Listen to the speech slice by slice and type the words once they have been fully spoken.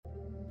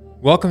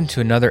Welcome to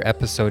another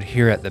episode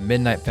here at the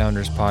Midnight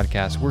Founders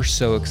Podcast. We're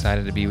so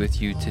excited to be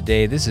with you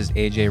today. This is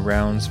AJ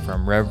Rounds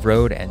from Rev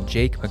Road and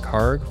Jake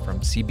McHarg from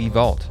CB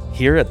Vault.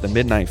 Here at the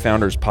Midnight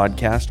Founders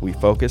Podcast, we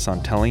focus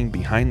on telling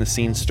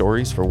behind-the-scenes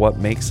stories for what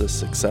makes a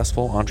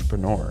successful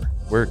entrepreneur.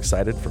 We're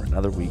excited for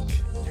another week.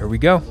 Here we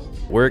go.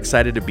 We're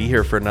excited to be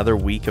here for another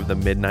week of the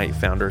Midnight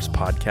Founders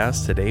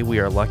Podcast. Today, we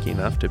are lucky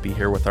enough to be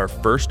here with our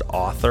first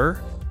author,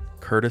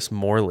 Curtis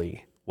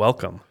Morley.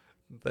 Welcome.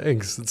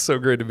 Thanks. It's so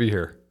great to be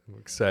here. I'm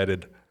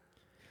excited.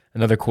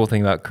 Another cool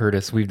thing about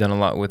Curtis, we've done a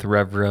lot with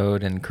Rev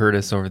Road and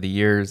Curtis over the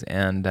years,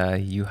 and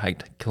you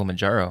hiked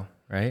Kilimanjaro,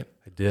 right?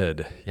 I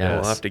did. Yeah.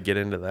 We'll have to get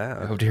into that.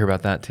 I hope to hear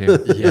about that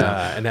too.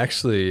 Yeah, and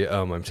actually,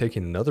 I'm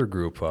taking another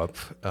group up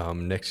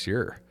next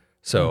year.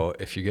 So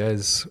if you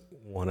guys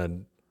want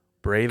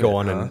to go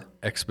on an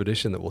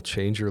expedition that will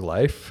change your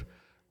life,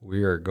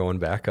 we are going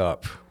back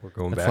up. We're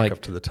going That's back like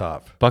up to the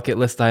top. Bucket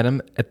list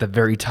item at the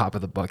very top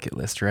of the bucket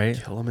list, right?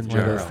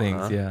 Kilimanjaro, One of those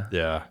things, huh? yeah.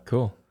 Yeah.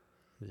 Cool.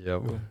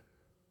 Yep.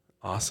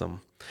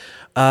 Awesome.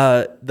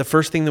 The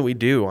first thing that we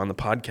do on the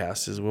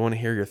podcast is we want to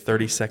hear your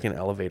 30-second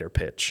elevator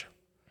pitch.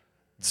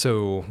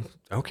 So,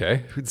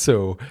 okay.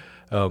 So,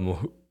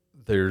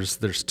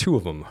 there's two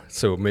of them.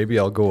 So maybe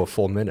I'll go a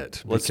full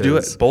minute. Let's do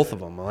it. Both of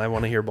them. I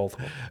want to hear both of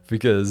them.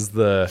 Because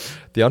the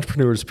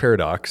Entrepreneur's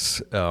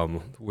Paradox,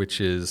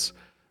 which is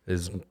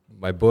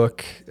my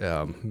book,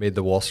 made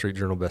the Wall Street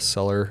Journal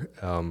bestseller,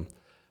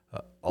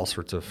 all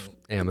sorts of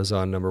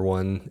Amazon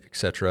 #1,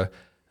 etc.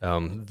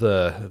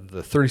 The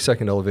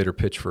 30-second elevator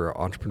pitch for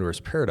Entrepreneur's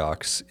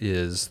Paradox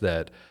is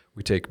that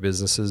we take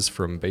businesses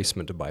from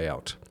basement to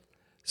buyout.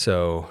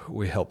 So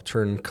we help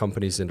turn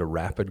companies into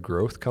rapid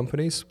growth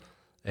companies,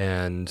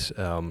 and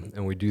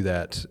we do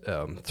that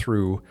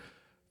through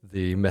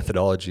the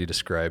methodology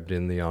described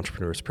in the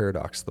Entrepreneur's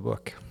Paradox, the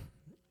book.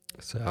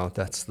 So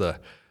that's the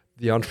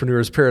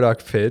Entrepreneur's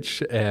Paradox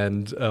pitch,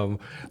 and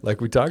like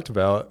we talked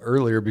about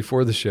earlier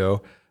before the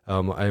show,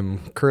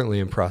 I'm currently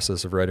in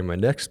process of writing my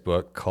next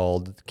book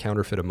called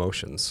Counterfeit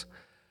Emotions.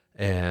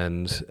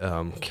 And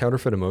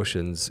counterfeit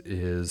emotions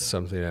is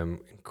something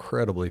I'm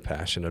incredibly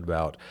passionate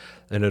about.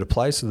 And it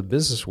applies to the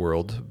business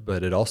world,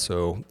 but it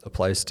also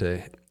applies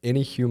to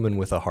any human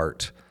with a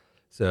heart.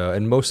 So,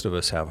 and most of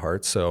us have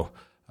hearts, so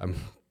I'm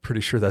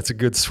pretty sure that's a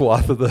good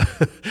swath of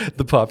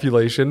the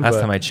population. Last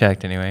time I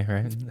checked anyway,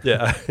 right?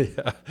 Yeah.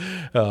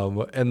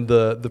 And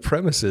the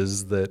premise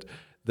is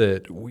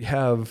that we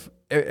have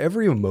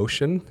every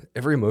emotion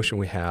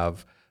we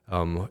have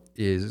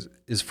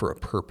is for a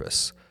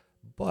purpose,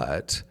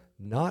 but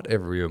not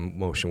every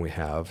emotion we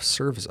have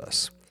serves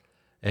us.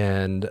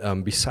 And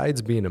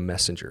besides being a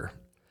messenger.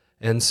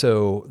 And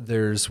so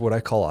there's what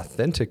I call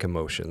authentic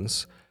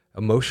emotions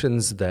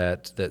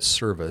that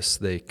serve us.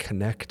 They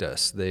connect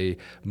us. They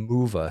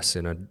move us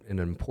in an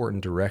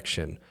important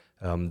direction.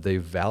 They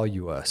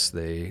value us.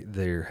 They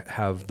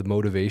have the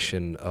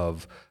motivation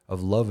of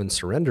love and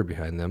surrender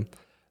behind them.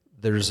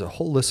 There's a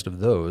whole list of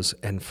those,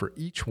 and for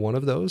each one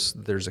of those,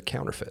 there's a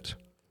counterfeit.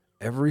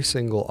 Every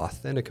single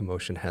authentic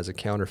emotion has a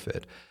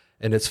counterfeit.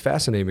 And it's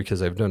fascinating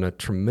because I've done a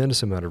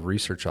tremendous amount of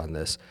research on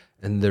this,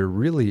 and there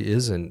really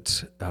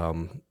isn't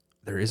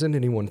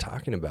anyone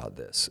talking about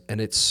this.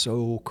 And it's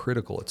so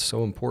critical. It's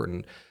so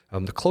important.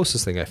 The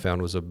closest thing I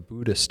found was a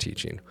Buddhist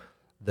teaching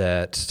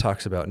that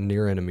talks about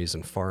near enemies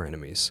and far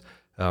enemies.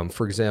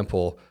 For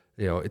example,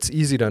 it's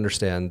easy to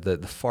understand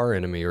that the far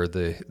enemy or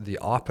the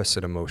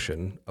opposite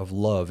emotion of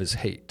love is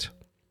hate.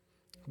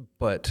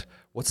 But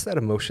what's that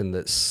emotion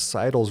that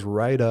sidles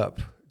right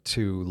up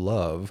to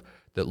love,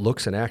 that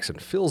looks and acts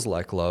and feels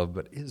like love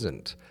but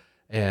isn't?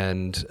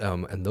 And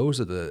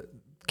those are the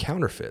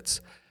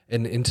counterfeits.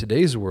 And in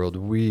today's world,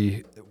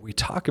 we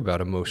talk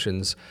about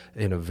emotions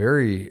in a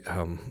very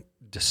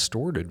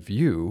distorted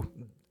view,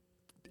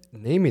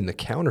 naming the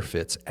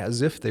counterfeits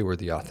as if they were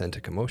the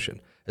authentic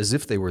emotion, as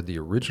if they were the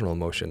original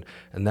emotion.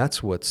 And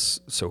that's what's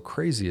so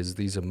crazy is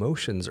these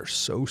emotions are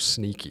so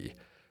sneaky.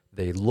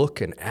 They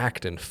look and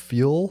act and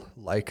feel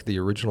like the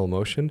original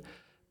emotion,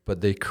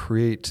 but they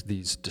create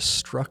these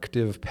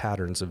destructive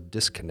patterns of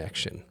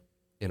disconnection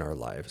in our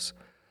lives.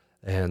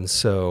 And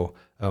so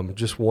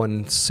just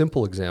one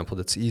simple example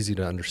that's easy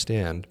to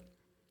understand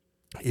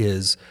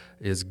is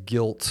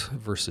guilt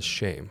versus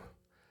shame.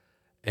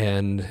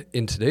 And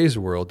in today's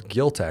world,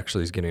 guilt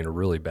actually is getting a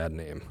really bad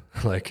name.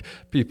 Like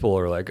people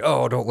are like,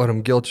 "Oh, don't let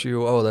them guilt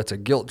you. Oh, that's a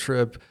guilt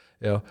trip."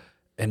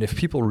 And if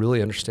people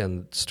really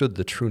understood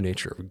the true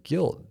nature of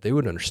guilt, they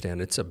would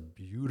understand it's a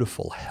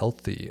beautiful,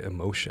 healthy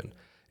emotion.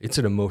 It's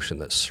an emotion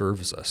that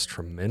serves us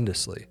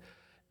tremendously.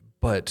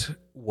 But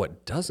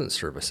what doesn't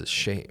serve us is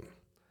shame.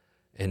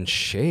 And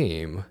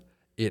shame,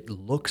 it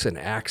looks and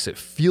acts, it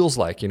feels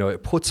like,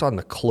 it puts on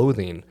the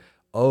clothing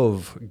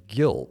of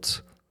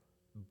guilt,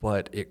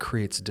 but it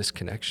creates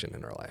disconnection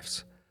in our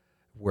lives.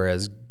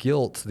 Whereas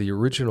guilt, the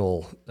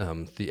original,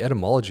 the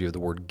etymology of the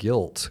word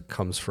guilt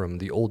comes from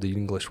the Old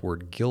English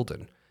word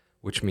gilden,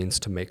 which means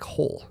to make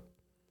whole.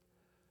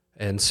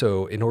 And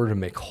so in order to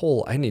make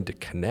whole, I need to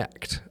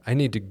connect. I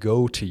need to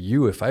go to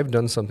you. If I've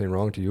done something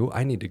wrong to you,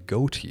 I need to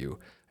go to you.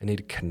 I need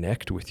to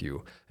connect with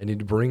you. I need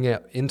to bring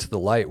it into the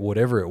light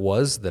whatever it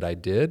was that I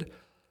did.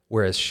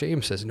 Whereas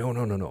shame says,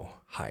 no,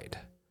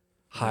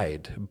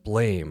 hide,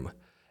 blame.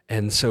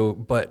 And so,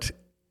 but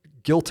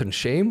guilt and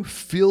shame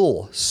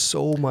feel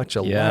so much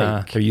alike.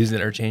 Yeah, they're used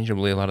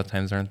interchangeably a lot of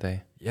times, aren't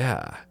they?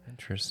 Yeah.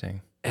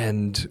 Interesting.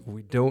 And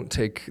we don't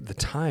take the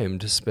time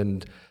to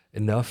spend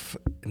enough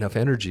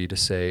energy to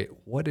say,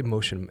 what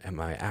emotion am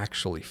I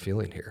actually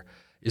feeling here?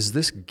 Is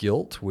this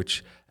guilt,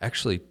 which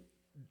actually,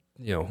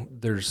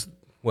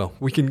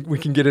 we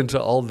can get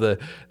into all the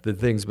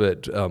things,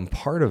 but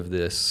part of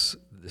this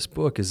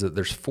book is that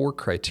there's 4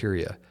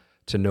 criteria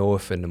to know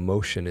if an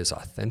emotion is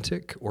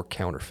authentic or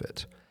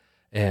counterfeit.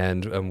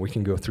 And we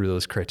can go through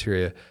those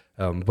criteria.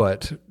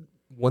 But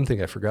one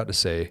thing I forgot to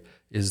say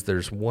is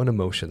there's one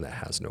emotion that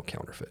has no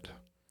counterfeit.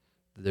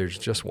 There's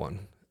just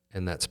one,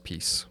 and that's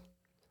peace.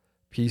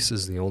 Peace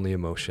is the only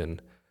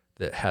emotion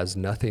that has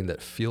nothing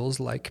that feels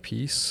like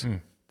peace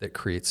that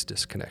creates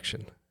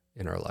disconnection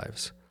in our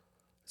lives.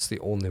 It's the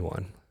only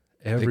one.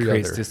 It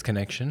creates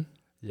disconnection?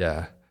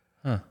 Yeah.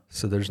 Huh.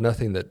 So there's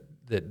nothing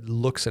that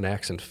looks and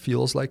acts and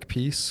feels like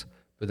peace,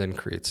 but then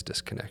creates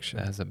disconnection.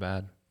 That has a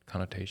bad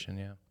connotation,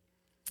 yeah.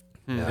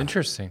 Yeah.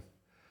 Interesting.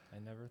 I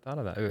never thought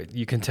of that.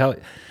 You can tell,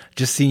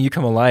 just seeing you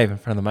come alive in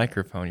front of the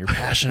microphone, you're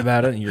passionate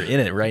about it and you're in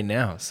it right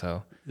now.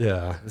 So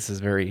yeah, this is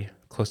very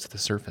close to the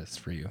surface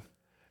for you.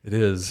 It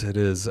is.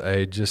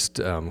 I just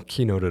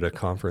keynoted a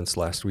conference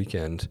last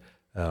weekend,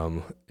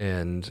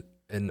 and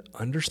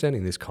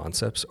understanding these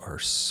concepts are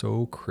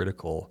so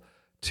critical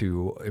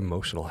to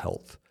emotional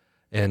health.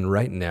 And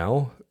right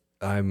now,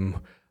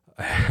 I'm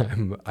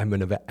an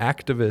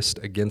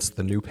activist against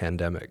the new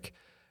pandemic,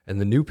 and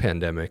the new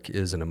pandemic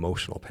is an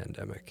emotional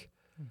pandemic.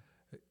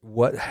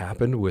 What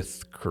happened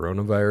with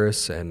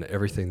coronavirus and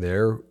everything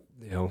there?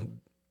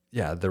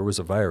 There was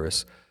a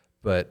virus,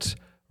 but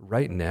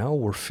right now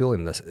we're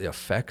feeling the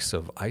effects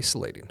of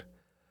isolating.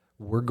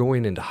 We're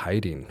going into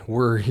hiding.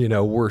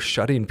 We're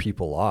shutting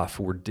people off.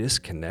 We're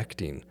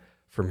disconnecting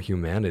from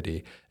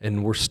humanity,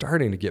 and we're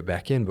starting to get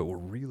back in, but we're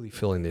really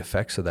feeling the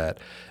effects of that.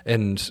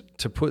 And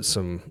to put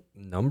some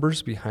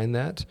numbers behind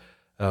that,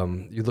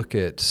 you look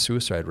at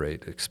suicide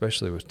rate,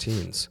 especially with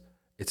teens,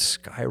 it's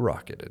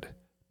skyrocketed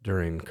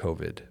during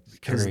COVID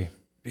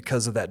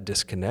because of that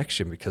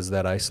disconnection, because of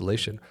that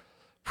isolation.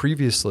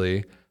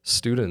 Previously,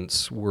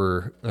 students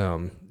were,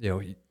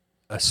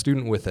 a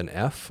student with an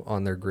F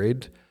on their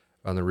grade,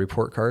 on their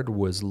report card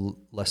was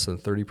less than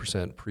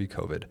 30%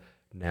 pre-COVID.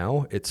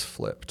 Now it's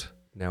flipped.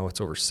 Now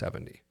it's over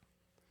 70.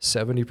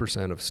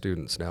 70% of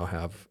students now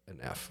have an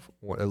F,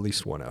 at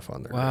least one F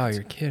on their Wow, grades.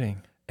 you're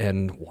kidding.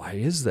 And why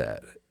is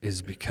that?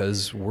 Is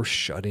because we're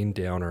shutting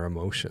down our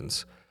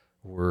emotions.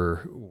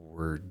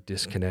 We're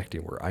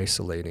disconnecting, we're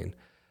isolating.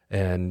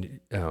 And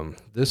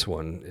this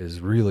one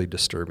is really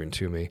disturbing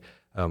to me.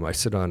 I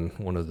sit on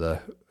one of the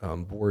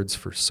boards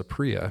for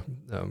Sapria,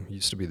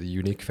 used to be the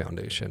Unique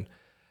Foundation.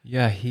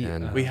 Yeah,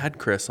 we had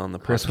Chris on the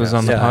podcast. Chris was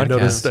on the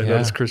podcast. I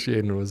noticed Chris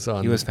Yaden was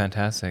on. He was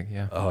fantastic,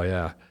 yeah. Oh,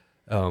 yeah.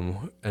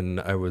 And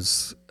I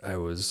was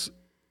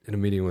in a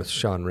meeting with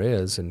Sean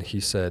Reyes, and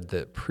he said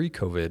that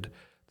pre-COVID,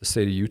 the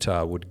state of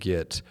Utah would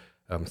get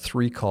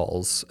 3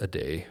 calls a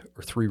day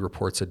or 3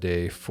 reports a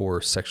day for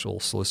sexual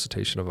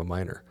solicitation of a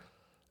minor.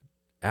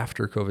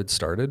 After COVID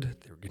started,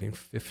 they were getting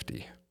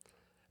 50.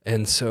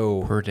 And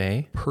so Per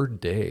day? Per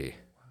day.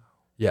 Wow.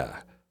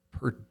 Yeah,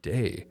 per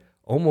day.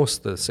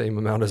 Almost the same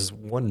amount as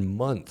 1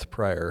 month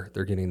prior.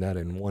 They're getting that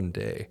in 1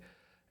 day.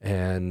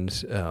 And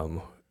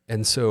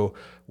so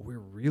we're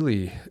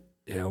really,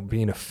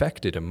 being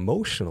affected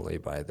emotionally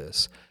by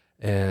this.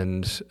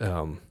 And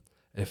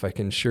if I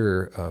can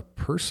share a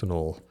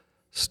personal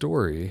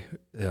story,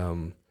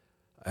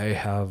 I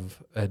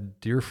have a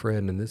dear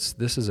friend, and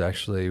this is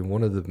actually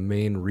one of the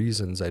main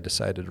reasons I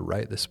decided to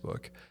write this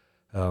book.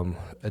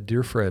 A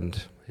dear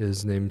friend,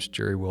 his name's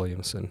Jerry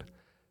Williamson,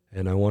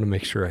 and I want to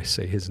make sure I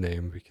say his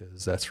name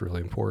because that's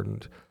really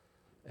important.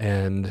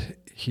 And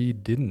he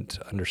didn't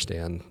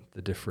understand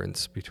the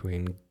difference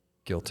between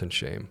guilt and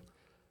shame.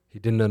 He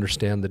didn't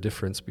understand the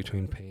difference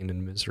between pain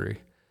and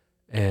misery.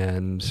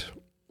 And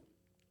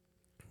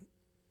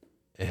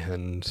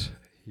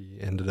he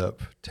ended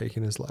up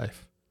taking his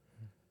life.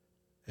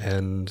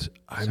 And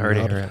I'm sorry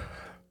to hear it.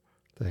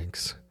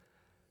 Thanks.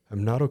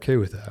 I'm not okay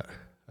with that.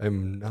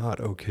 I'm not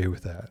okay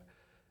with that.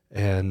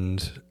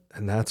 And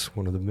that's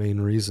one of the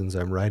main reasons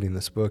I'm writing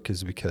this book,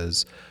 is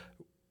because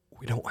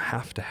we don't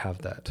have to have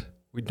that.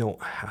 We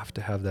don't have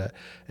to have that.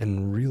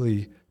 And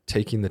really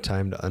taking the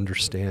time to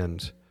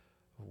understand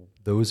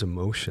those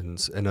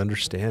emotions and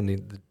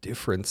understanding the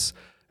difference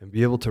and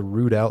be able to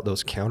root out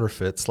those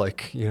counterfeits,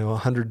 like,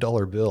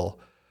 $100 bill.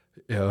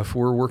 If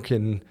we're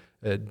working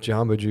at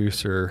Jamba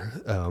Juice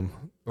or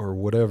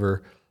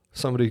whatever,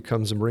 somebody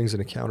comes and brings in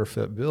a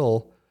counterfeit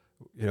bill,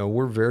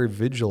 we're very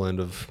vigilant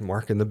of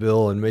marking the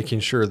bill and making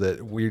sure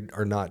that we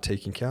are not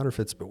taking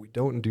counterfeits, but we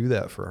don't do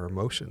that for our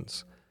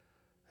emotions.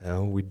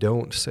 We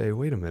don't say,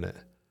 wait a minute,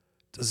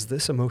 does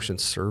this emotion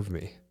serve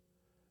me?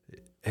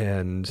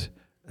 And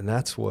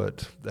that's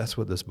what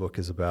this book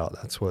is about.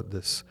 That's what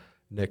this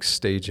next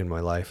stage in my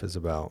life is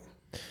about.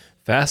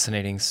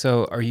 Fascinating.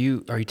 So are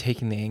you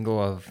taking the angle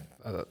of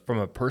from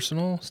a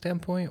personal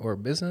standpoint or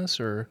business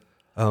or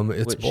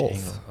It's which both.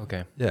 angle?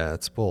 Okay. Yeah,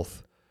 it's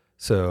both.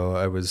 So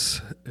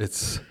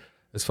it's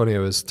funny. I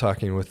was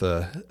talking with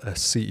a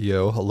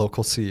CEO, a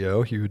local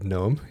CEO. You would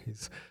know him.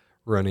 He's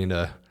running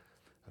a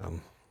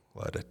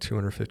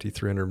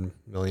 $250-300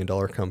 million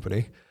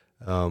company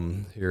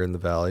here in the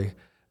Valley.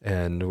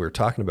 And we were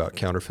talking about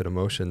counterfeit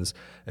emotions.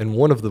 And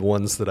one of the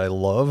ones that I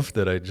love,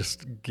 that I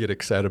just get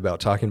excited about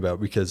talking about,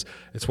 because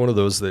it's one of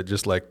those that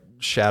just like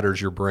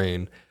shatters your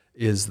brain,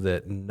 is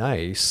that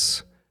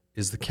nice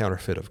is the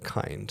counterfeit of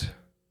kind.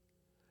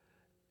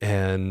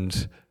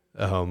 And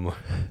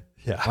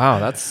yeah. Wow,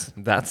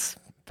 that's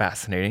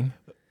fascinating.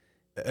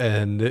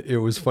 And it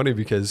was funny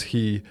because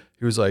he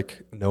was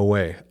like, no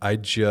way. I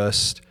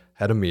just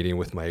had a meeting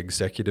with my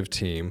executive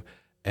team,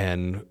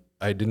 and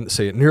I didn't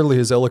say it nearly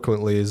as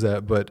eloquently as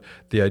that, but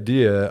the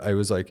idea, I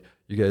was like,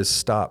 you guys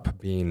stop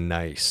being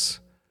nice.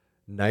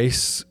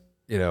 Nice,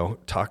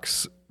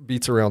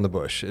 beats around the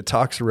bush. It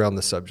talks around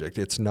the subject.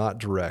 It's not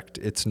direct.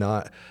 It's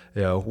not,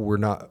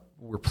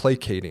 we're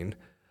placating.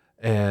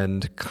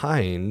 And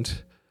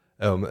kind,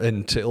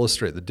 and to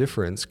illustrate the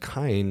difference,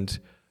 kind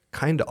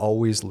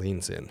always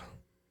leans in.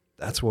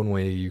 That's one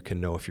way you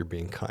can know if you're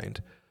being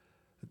kind.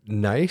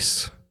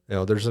 Nice,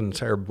 there's an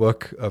entire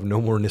book of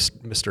No More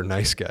Mr.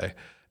 Nice Guy.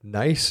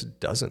 Nice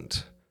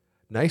doesn't.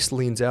 Nice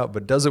leans out,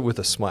 but does it with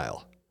a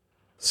smile.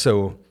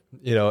 So,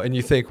 and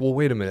you think, well,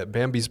 wait a minute,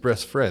 Bambi's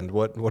best friend.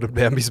 What did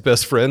Bambi's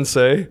best friend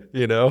say?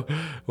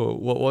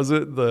 What was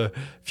it?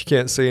 If you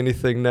can't say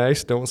anything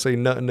nice, don't say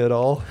nothing at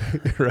all,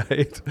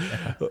 right?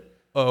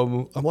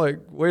 I'm like,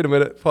 wait a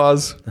minute,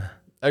 pause.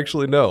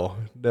 Actually, no.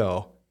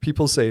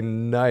 People say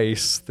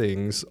nice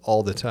things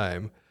all the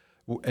time.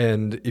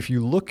 And if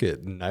you look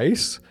at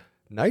nice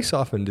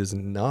often is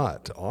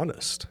not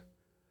honest.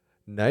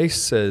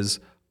 Nice says,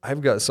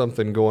 I've got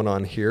something going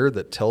on here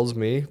that tells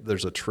me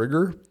there's a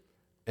trigger,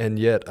 and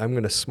yet I'm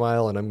going to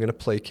smile and I'm going to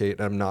placate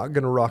and I'm not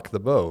going to rock the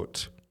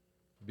boat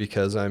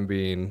because I'm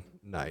being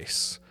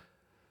nice.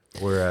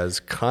 Whereas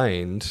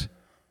kind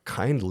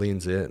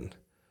leans in.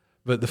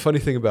 But the funny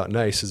thing about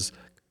nice is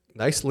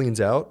nice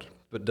leans out,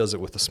 but does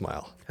it with a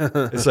smile.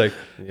 It's like,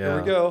 Here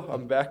we go.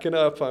 I'm backing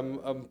up.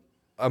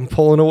 I'm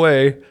pulling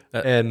away.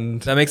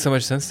 And that makes so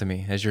much sense to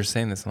me. As you're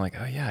saying this, I'm like,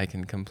 oh yeah, I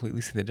can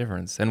completely see the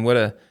difference. And what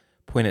a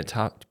poignant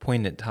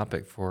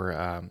topic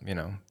for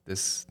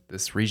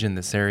this region,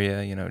 this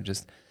area.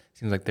 Just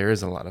seems like there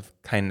is a lot of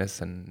kindness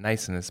and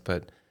niceness,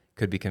 but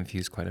could be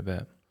confused quite a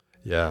bit.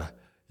 Yeah.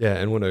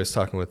 And when I was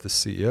talking with the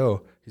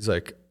CEO, he's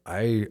like,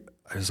 I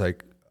was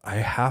like, I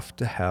have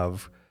to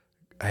have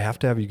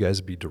you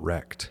guys be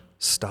direct.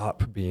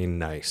 Stop being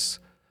nice.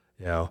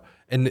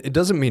 And it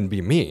doesn't mean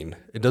be mean.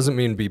 It doesn't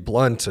mean be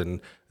blunt.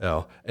 And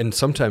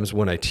sometimes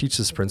when I teach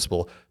this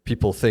principle,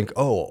 people think,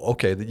 oh,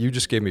 okay, that you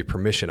just gave me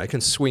permission. I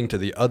can swing to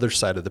the other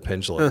side of the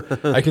pendulum.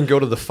 I can go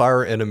to the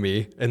fire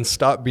enemy and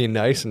stop being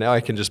nice, and now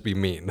I can just be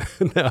mean.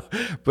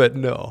 But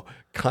no,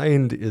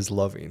 kind is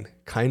loving.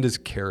 Kind is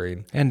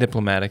caring. And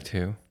diplomatic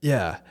too.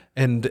 Yeah.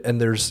 And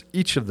there's,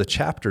 each of the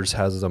chapters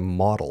has a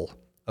model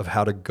of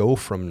how to go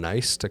from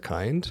nice to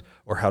kind,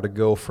 or how to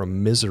go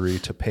from misery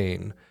to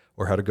pain,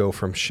 or how to go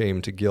from shame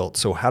to guilt.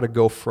 So how to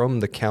go from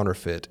the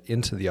counterfeit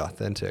into the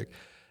authentic.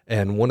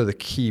 And one of the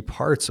key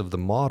parts of the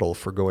model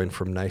for going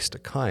from nice to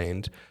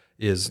kind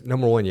is,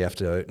 number one, you have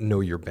to know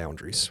your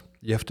boundaries.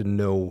 You have to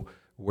know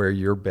where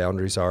your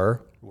boundaries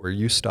are, where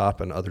you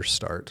stop and others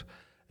start,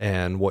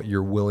 and what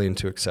you're willing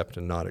to accept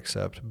and not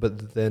accept.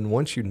 But then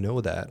once you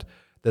know that,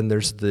 then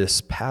there's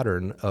this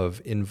pattern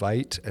of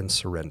invite and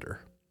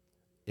surrender.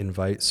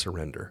 Invite,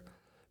 surrender.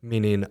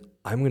 Meaning,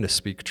 I'm going to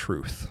speak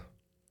truth.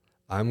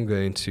 I'm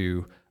going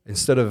to,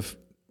 instead of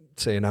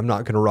saying I'm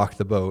not going to rock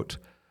the boat,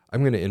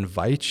 I'm going to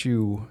invite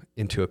you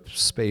into a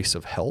space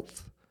of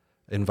health,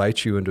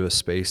 invite you into a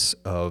space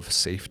of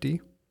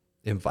safety,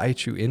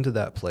 invite you into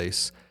that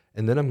place,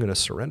 and then I'm going to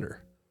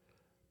surrender.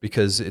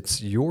 Because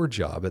it's your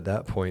job at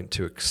that point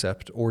to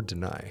accept or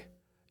deny,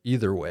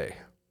 either way.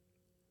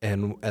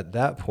 And at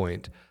that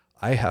point,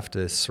 I have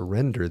to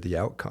surrender the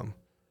outcome.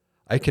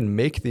 I can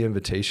make the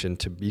invitation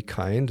to be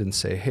kind and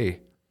say,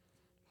 hey,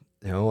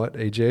 you know what,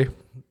 AJ?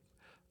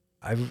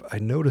 I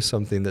noticed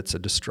something that's a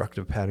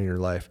destructive pattern in your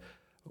life.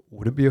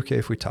 Would it be okay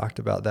if we talked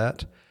about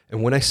that?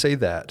 And when I say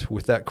that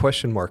with that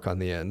question mark on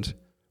the end,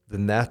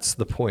 then that's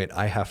the point.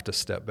 I have to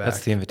step back.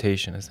 That's the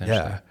invitation, essentially.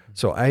 Yeah.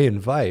 So I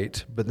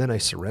invite, but then I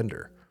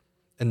surrender.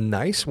 And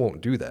nice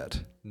won't do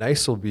that.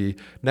 Nice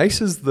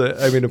is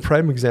a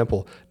prime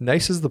example.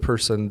 Nice is the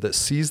person that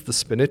sees the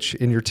spinach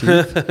in your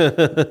teeth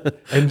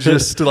and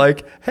just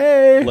like,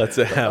 hey, lets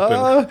it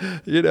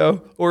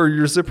happen. Or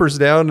your zipper's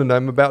down and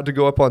I'm about to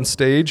go up on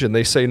stage and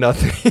they say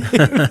nothing,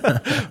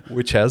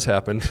 which has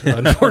happened,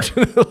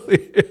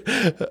 unfortunately.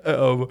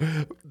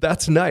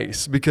 That's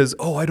nice because,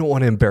 I don't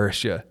want to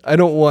embarrass you. I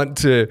don't want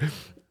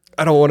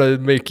to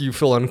make you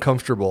feel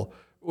uncomfortable.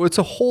 It's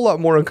a whole lot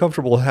more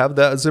uncomfortable to have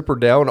that zipper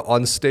down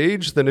on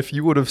stage than if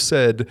you would have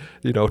said,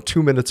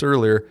 2 minutes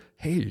earlier,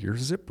 hey, your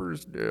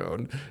zipper's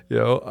down.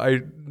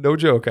 No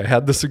joke. I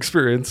had this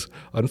experience,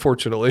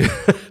 unfortunately.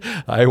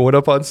 I went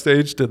up on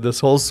stage, did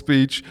this whole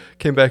speech,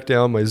 came back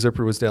down. My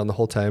zipper was down the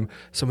whole time.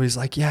 Somebody's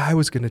like, yeah, I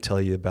was going to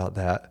tell you about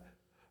that.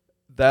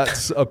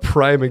 That's a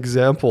prime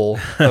example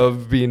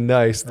of being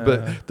nice.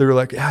 But they were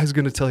like, yeah, I was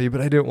going to tell you, but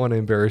I didn't want to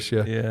embarrass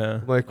you. Yeah.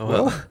 I'm like,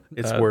 well,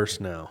 it's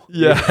worse now.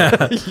 yeah.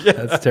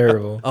 That's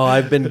terrible. Oh,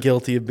 I've been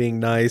guilty of being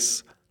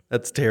nice.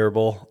 That's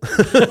terrible.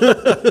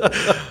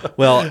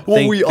 Well,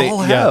 we all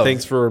have. Yeah,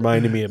 thanks for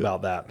reminding me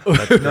about that.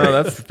 That's No,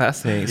 that's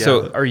fascinating. Yeah.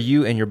 So are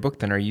you, in your book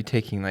then, are you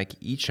taking like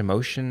each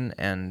emotion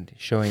and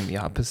showing the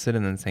opposite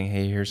and then saying,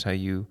 hey, here's how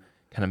you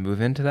kind of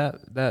move into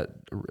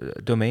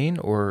that domain,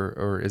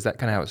 or is that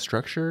kind of how it's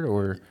structured,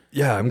 or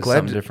yeah, I'm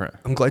glad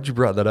you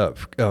brought that up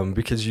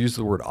because you used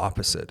the word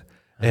opposite.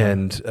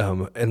 And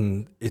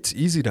it's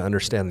easy to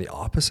understand the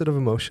opposite of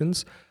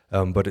emotions,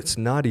 but it's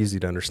not easy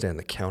to understand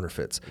the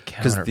counterfeits,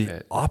 because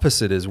the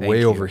opposite is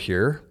way over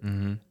here.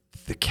 Mm-hmm.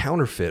 The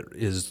counterfeit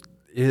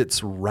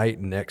it's right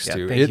next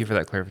to. Thank you for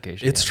that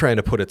clarification. It's trying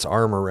to put its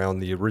arm around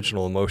the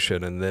original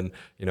emotion and then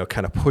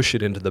kind of push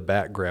it into the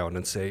background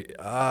and say,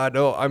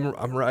 no,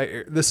 I'm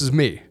right. This is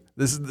me.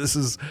 This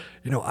is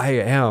I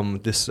am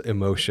this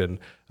emotion.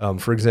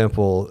 For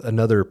example,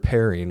 another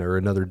pairing or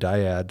another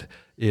dyad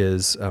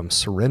is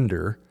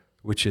surrender,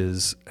 which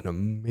is an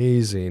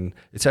amazing,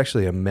 it's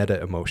actually a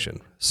meta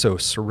emotion. So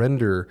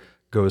surrender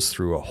goes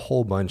through a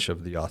whole bunch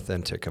of the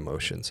authentic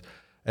emotions.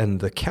 And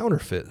the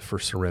counterfeit for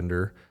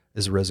surrender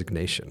is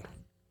resignation.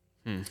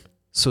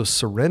 So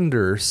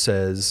surrender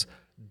says,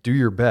 do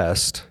your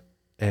best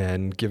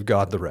and give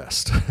God the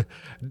rest.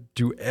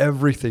 Do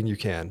everything you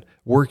can,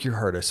 work your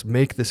hardest,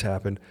 make this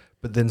happen,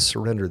 but then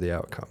surrender the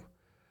outcome.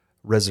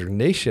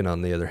 Resignation,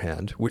 on the other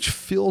hand, which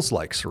feels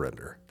like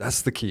surrender.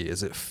 That's the key,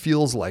 is it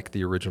feels like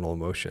the original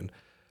emotion.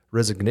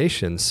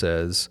 Resignation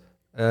says,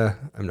 I'm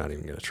not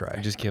even going to try.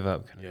 You just give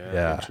up.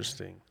 Yeah.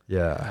 Interesting.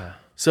 Yeah.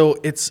 So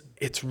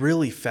it's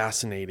really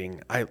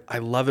fascinating. I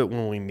love it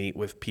when we meet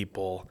with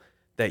people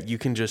that you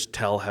can just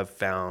tell have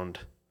found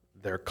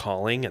their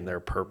calling and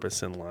their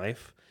purpose in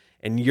life.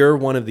 And you're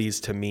one of these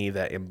to me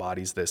that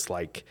embodies this.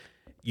 Like,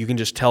 you can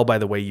just tell by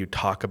the way you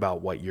talk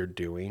about what you're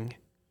doing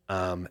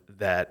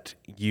that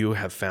you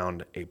have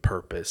found a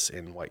purpose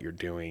in what you're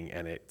doing,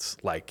 and it's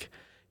like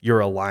you're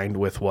aligned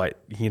with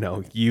what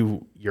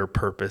your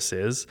purpose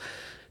is.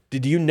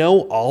 Did you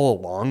know all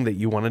along that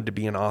you wanted to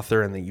be an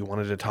author and that you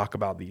wanted to talk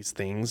about these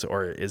things,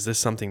 or is this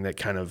something that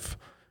kind of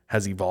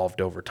has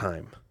evolved over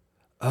time?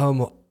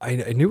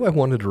 I knew I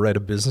wanted to write a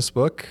business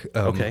book.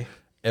 Okay.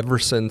 Ever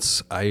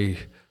since I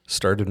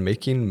started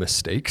making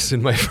mistakes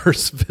in my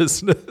first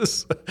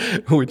business,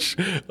 which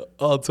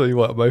I'll tell you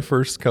what, my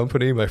first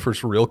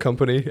real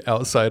company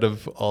outside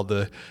of all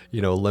the,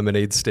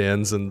 lemonade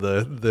stands and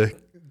the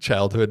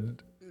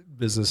childhood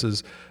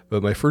businesses,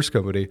 but my first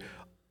company,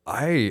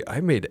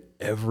 I made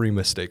every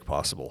mistake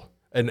possible.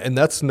 And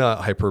that's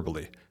not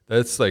hyperbole.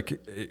 That's like,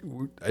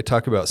 I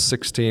talk about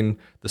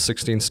the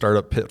 16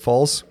 startup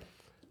pitfalls.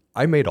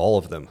 I made all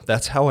of them.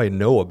 That's how I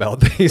know about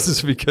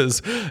these,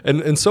 because,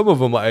 and some of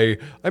them I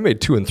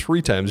made 2 and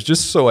 3 times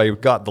just so I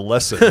got the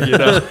lesson,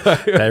 Did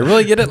I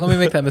really get it? Let me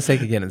make that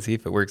mistake again and see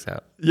if it works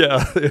out.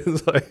 Yeah.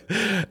 It's like,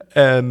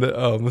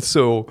 and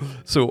so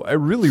I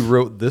really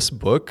wrote this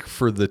book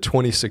for the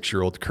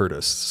 26-year-old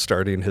Curtis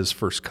starting his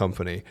first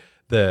company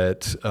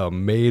that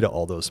made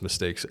all those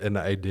mistakes. And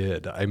I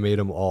did. I made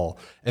them all.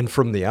 And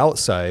from the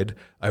outside,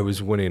 I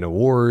was winning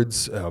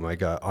awards. I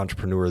got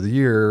Entrepreneur of the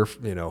Year,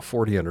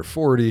 40 under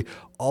 40,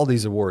 all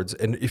these awards.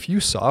 And if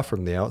you saw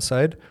from the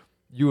outside,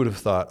 you would have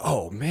thought,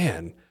 oh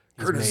man,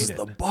 Curtis is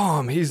the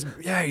bomb. He's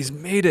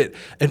made it.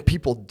 And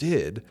people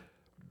did.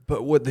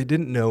 But what they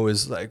didn't know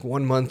is, like,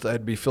 one month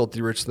I'd be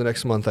filthy rich, the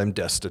next month I'm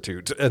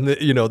destitute. And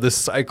this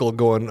cycle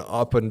going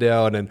up and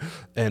down,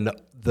 and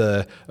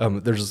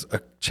there's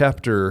a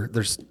chapter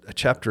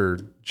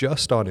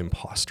just on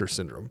imposter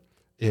syndrome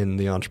in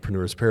the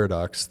Entrepreneur's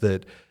Paradox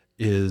that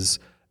is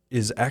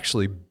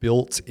actually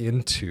built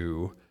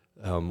into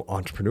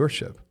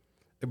entrepreneurship.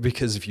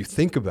 Because if you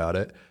think about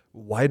it,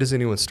 why does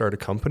anyone start a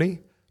company?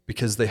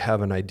 Because they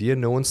have an idea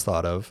no one's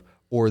thought of,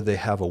 or they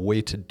have a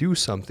way to do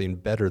something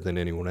better than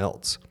anyone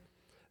else.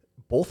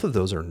 Both of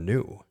those are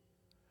new,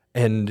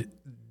 and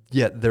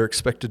yet they're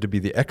expected to be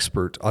the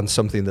expert on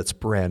something that's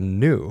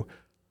brand new.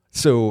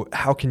 So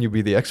how can you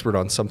be the expert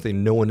on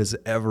something no one has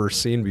ever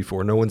seen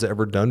before, no one's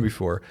ever done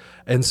before?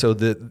 And so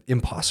the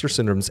imposter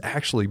syndrome is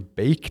actually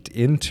baked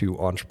into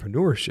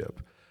entrepreneurship,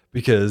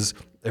 because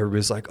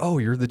everybody's like, oh,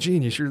 you're the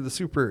genius, you're the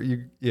super,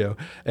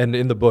 and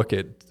in the book,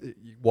 it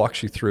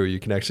walks you through. You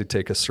can actually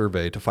take a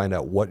survey to find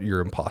out what your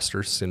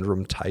imposter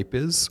syndrome type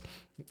is,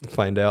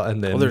 find out,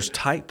 and then... Oh, there's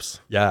types.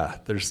 Yeah,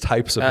 there's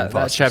types of imposter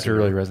That chapter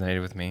syndrome. really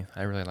resonated with me.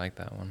 I really like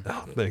that one.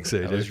 Oh, thanks,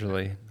 AJ. That was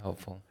really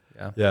helpful.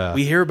 Yeah.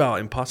 We hear about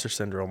imposter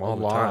syndrome all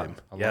the time.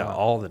 lot.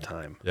 All the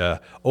time. Yeah.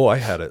 Oh, I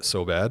had it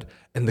so bad.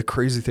 And the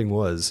crazy thing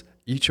was,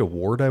 each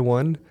award I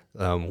won,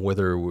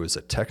 whether it was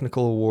a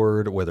technical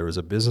award, whether it was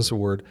a business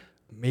award,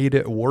 made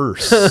it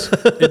worse.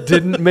 It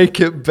didn't make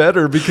it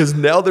better because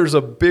now there's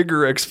a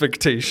bigger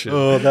expectation.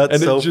 Oh, that's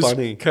and so it just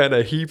funny. kind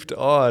of heaped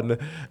on,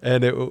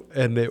 and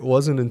it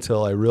wasn't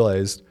until I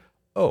realized,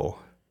 oh,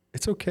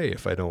 it's okay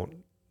if I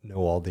don't know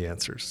all the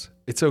answers.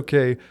 It's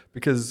okay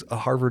because a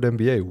Harvard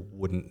MBA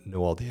wouldn't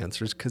know all the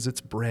answers because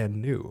it's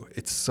brand new.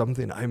 It's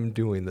something I'm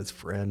doing that's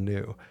brand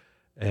new.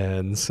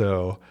 And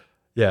so,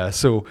 yeah,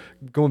 so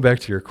going back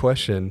to your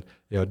question,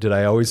 did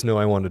I always know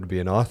I wanted to be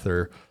an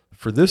author?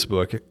 For this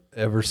book,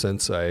 ever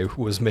since I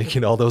was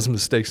making all those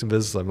mistakes in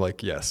business, I'm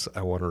like, yes,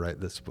 I want to write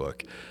this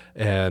book.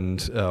 And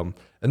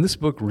this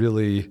book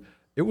really,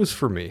 it was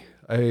for me.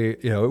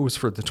 It was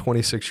for the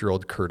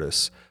 26-year-old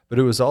Curtis, but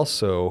it was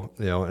also,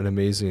 an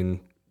amazing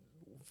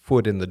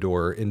foot in the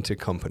door into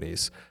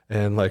companies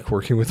and like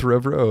working with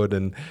Rev Road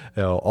and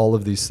all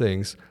of these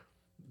things.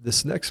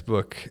 This next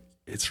book,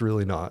 it's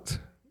really not.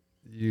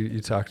 You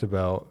talked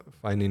about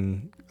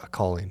finding a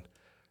calling.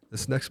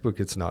 This next book,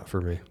 it's not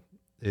for me.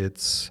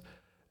 It's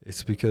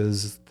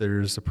because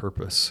there's a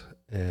purpose,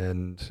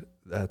 and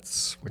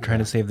we're trying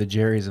to save the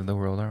Jerrys of the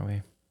world, aren't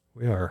we?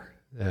 We are,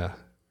 yeah,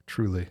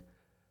 truly.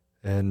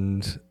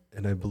 And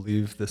I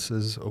believe this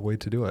is a way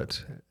to do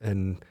it.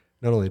 And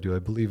not only do I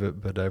believe it,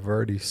 but I've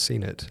already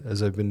seen it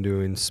as I've been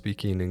doing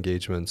speaking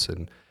engagements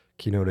and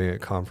keynoting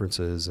at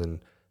conferences and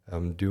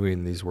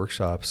doing these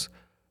workshops.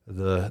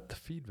 The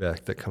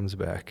feedback that comes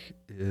back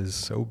is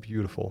so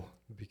beautiful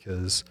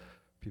because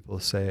people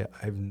say,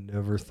 I've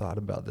never thought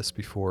about this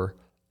before.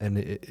 And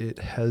it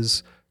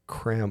has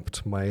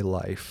cramped my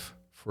life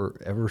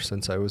ever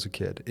since I was a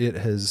kid. It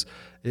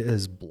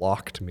has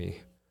blocked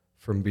me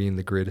from being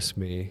the greatest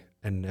me,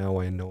 and now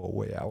I know a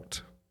way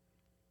out.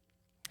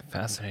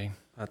 Fascinating.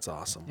 That's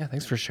awesome. Yeah,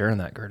 thanks for sharing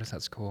that, Curtis.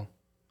 That's cool.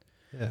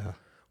 Yeah.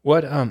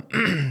 What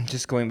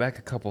just going back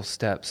a couple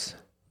steps,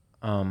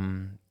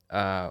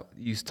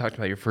 you talked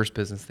about your first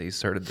business that you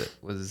started that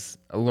was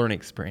a learning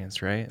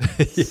experience, right?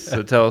 Yeah.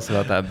 So tell us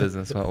about that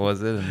business. What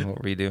was it and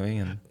what were you doing?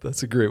 And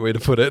that's a great way to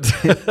put it.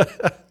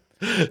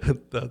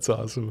 That's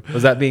awesome.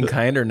 Was that being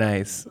kind or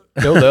nice?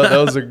 No,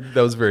 that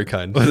was very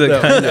kind. Was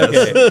it kind?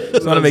 Okay.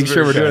 Just want to make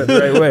sure we're doing it the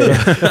right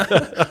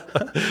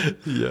way.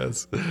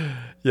 Yes.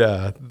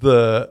 Yeah.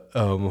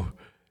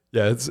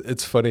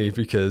 It's funny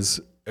because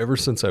ever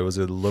since I was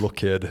a little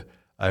kid,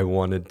 I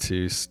wanted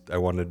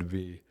to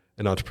be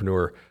an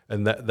entrepreneur,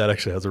 and that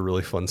actually has a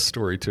really fun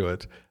story to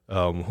it.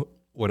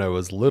 When I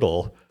was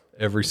little,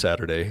 every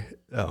Saturday,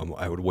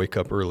 I would wake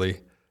up early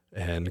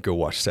and go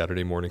watch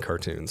Saturday morning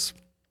cartoons.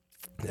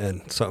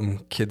 And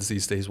something kids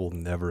these days will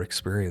never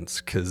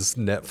experience because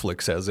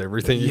Netflix has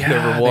everything you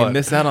never want. They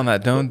miss out on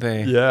that, don't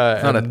they? Yeah.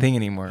 It's not a thing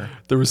anymore.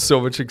 There was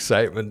so much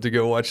excitement to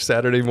go watch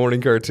Saturday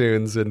morning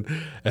cartoons, and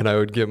I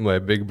would get my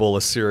big bowl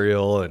of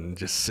cereal and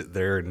just sit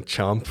there and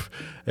chomp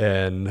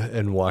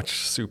and watch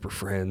Super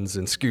Friends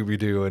and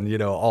Scooby-Doo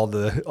and, all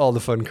the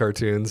fun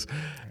cartoons.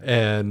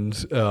 And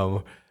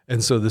so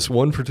this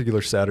one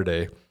particular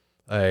Saturday,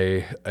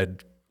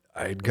 I'd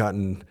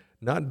gotten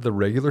not the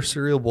regular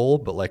cereal bowl,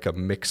 but like a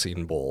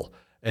mixing bowl,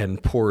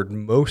 and poured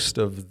most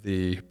of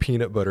the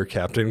peanut butter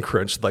Captain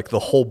Crunch, like the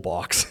whole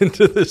box,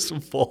 into this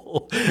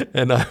bowl.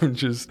 And I'm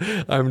just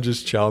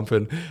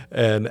chomping.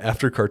 And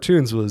after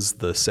cartoons was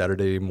the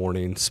Saturday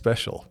morning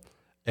special.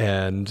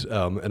 And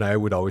I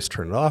would always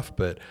turn it off,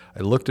 but I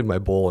looked in my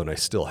bowl and I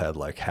still had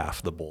like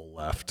half the bowl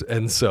left.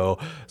 And so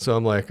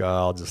I'm like,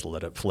 I'll just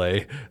let it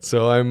play.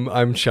 So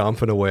I'm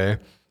chomping away,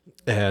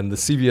 and the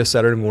CBS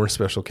Saturday morning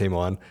special came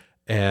on.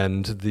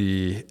 And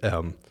the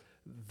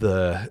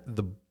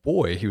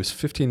boy, he was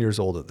 15 years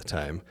old at the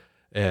time,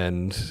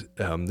 and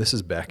this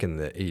is back in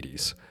the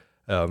 80s.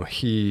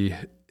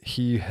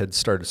 He had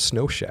started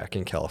Snow Shack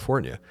in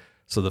California.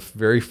 So the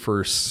very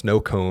first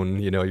snow cone,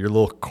 your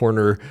little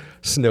corner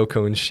snow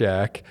cone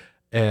shack,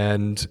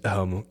 and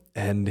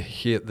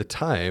he at the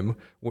time,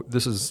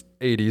 this is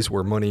 80s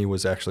where money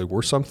was actually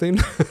worth something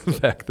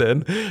back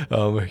then.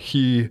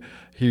 He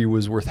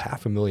was worth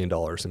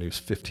 $500,000, and he was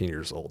 15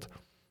 years old.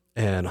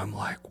 And I'm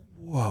like,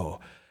 whoa.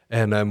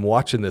 And I'm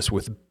watching this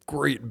with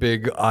great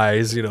big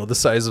eyes, the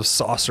size of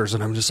saucers.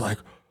 And I'm just like,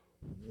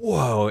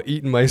 whoa,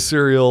 eating my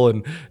cereal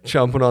and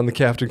chomping on the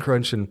Captain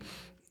Crunch. And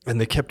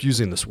they kept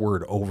using this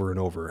word over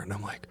and over. And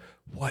I'm like,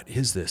 what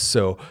is this?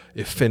 So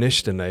it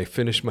finished, and I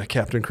finished my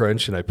Captain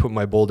Crunch, and I put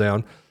my bowl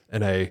down,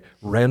 and I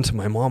ran to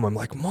my mom. I'm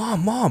like,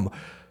 Mom,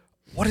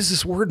 what does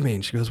this word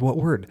mean? She goes, what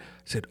word? I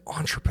said,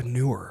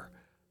 entrepreneur.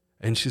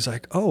 And she's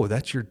like, oh,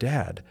 that's your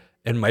dad.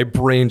 And my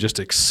brain just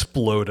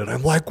exploded.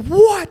 I'm like,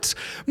 what?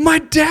 My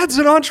dad's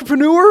an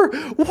entrepreneur?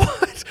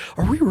 What?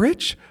 Are we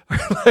rich?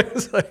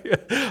 It's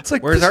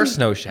like, where's our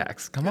snow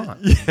shacks? Come on.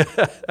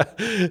 Yeah,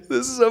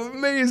 this is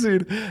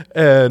amazing.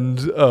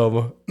 And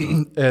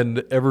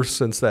ever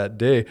since that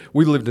day,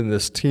 we lived in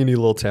this teeny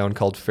little town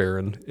called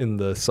Farron in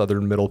the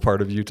southern middle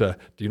part of Utah.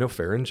 Do you know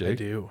Farron, Jake? I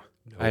do.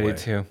 No I way. do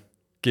too.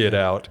 Get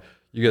out.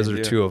 You guys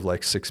are two of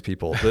like 6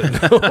 people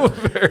that know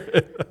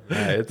Farron.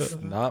 Yeah, it's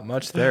not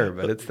much there,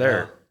 but it's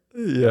there.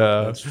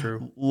 Yeah, that's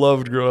true.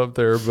 Loved growing up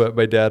there, but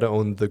my dad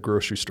owned the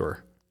grocery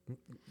store,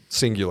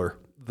 singular,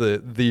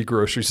 the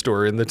grocery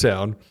store in the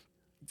town.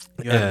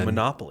 You had a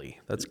monopoly.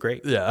 That's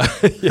great. Yeah.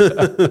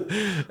 Yeah.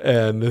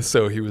 And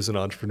so he was an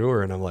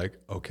entrepreneur, and I'm like,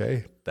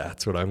 okay,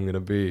 that's what I'm going to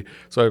be.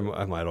 So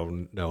I'm, I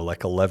don't know,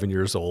 like 11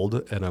 years old.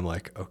 And I'm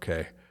like,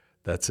 okay,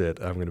 that's it.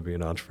 I'm going to be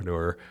an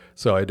entrepreneur.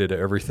 So I did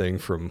everything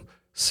from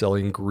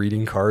selling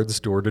greeting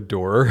cards door to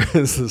door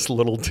as this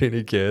little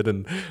teeny kid.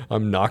 And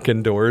I'm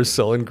knocking doors,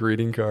 selling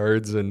greeting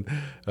cards and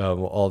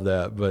all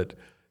that. But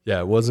yeah,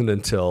 it wasn't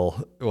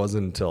until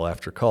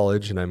after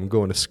college and I'm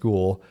going to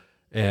school.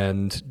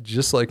 And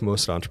just like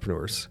most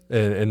entrepreneurs,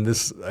 and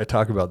this, I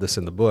talk about this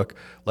in the book,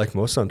 like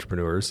most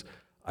entrepreneurs,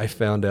 I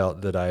found out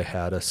that I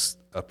had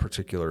a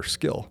particular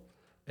skill,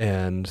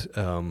 and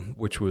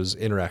which was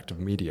interactive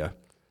media.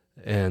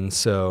 And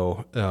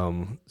so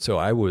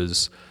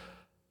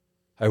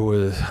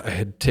I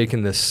had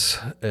taken this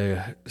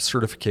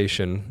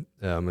certification.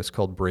 It's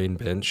called Brain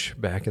Bench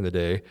back in the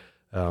day,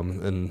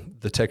 and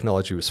the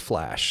technology was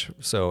Flash.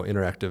 So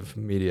interactive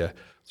media. It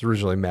was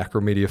originally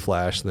Macromedia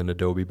Flash, then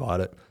Adobe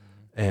bought it.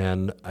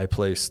 And I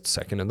placed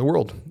second in the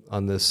world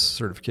on this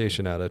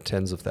certification out of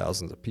tens of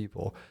thousands of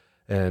people.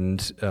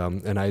 And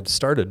I'd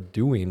started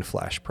doing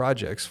Flash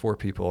projects for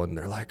people, and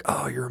they're like,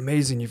 "Oh, you're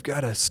amazing. You've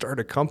got to start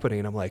a company."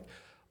 And I'm like,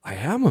 I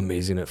am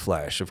amazing at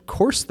Flash. Of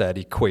course that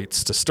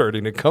equates to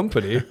starting a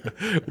company,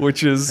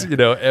 which is,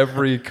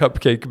 every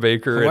cupcake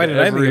baker. Why did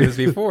I think of this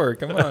before?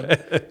 Come on.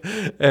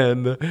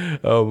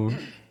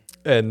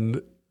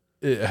 and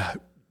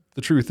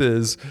the truth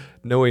is,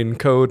 knowing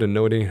code and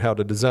knowing how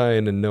to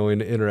design and knowing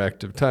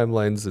interactive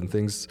timelines and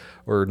things,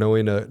 or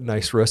knowing a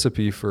nice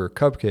recipe for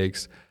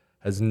cupcakes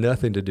has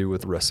nothing to do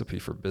with recipe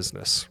for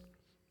business.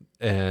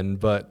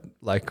 But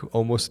like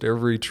almost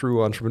every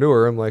true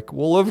entrepreneur, I'm like,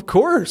 well, of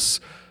course.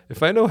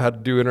 If I know how to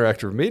do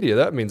interactive media,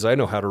 that means I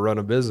know how to run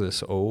a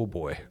business. Oh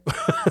boy,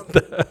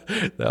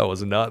 that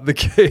was not the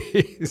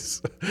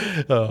case.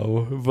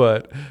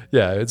 But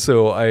yeah,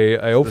 so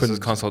I opened. This is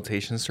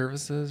consultation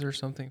services or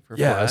something for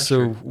yeah. Flash,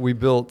 So we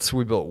built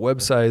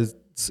websites,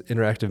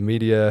 interactive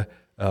media.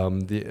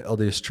 The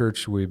LDS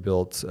Church, we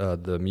built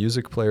the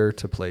music player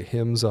to play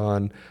hymns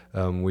on.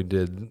 We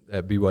did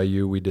at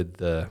BYU, we did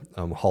the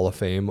Hall of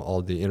Fame,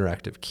 all the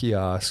interactive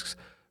kiosks.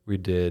 We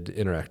did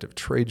interactive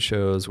trade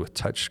shows with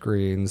touch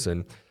screens,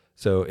 and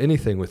so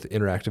anything with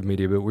interactive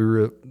media, but we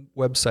were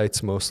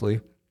websites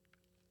mostly.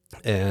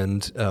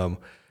 And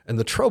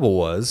the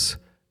trouble is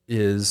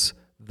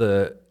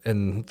the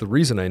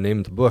reason I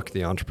named the book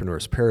The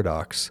Entrepreneur's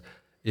Paradox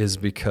is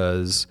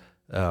because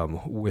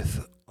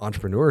with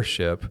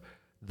entrepreneurship,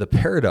 the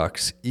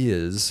paradox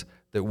is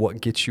that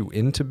what gets you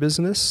into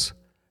business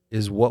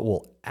is what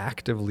will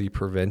actively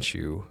prevent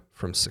you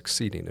from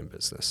succeeding in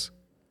business.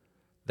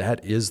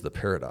 That is the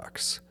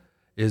paradox,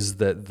 is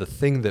that the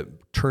thing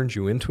that turns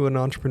you into an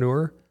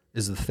entrepreneur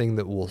is the thing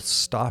that will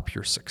stop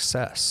your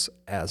success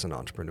as an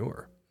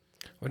entrepreneur.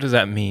 What does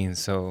that mean?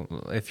 So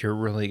if you're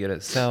really good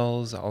at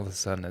sales, all of a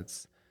sudden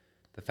it's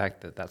the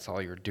fact that that's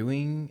all you're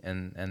doing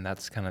and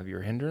that's kind of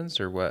your hindrance,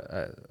 or what?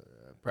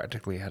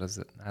 Practically, how does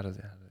it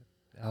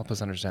help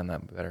us understand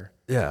that better?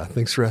 Yeah,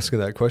 thanks for asking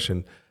that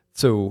question.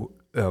 So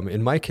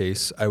in my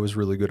case, I was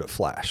really good at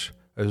Flash.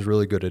 I was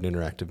really good at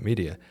interactive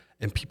media,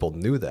 and people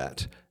knew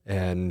that.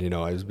 And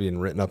I was being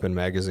written up in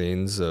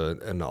magazines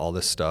and all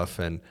this stuff,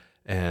 and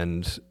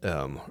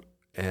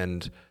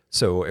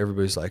so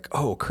everybody's like,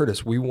 "Oh,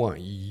 Curtis, we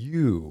want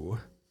you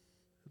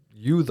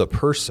the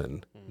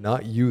person,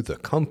 not you the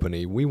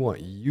company. We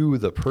want you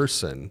the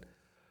person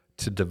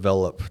to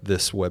develop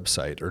this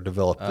website or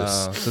develop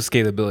this." So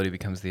scalability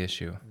becomes the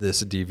issue.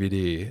 This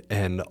DVD,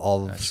 and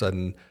all of a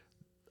sudden,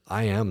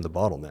 I am the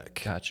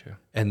bottleneck. Gotcha.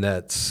 And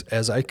that's,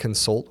 as I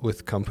consult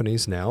with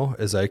companies now,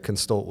 as I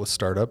consult with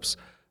startups,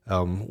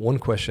 one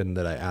question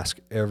that I ask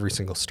every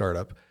single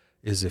startup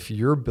is, if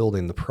you're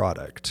building the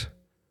product,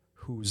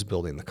 who's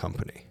building the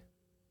company?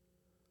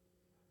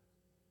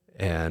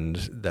 And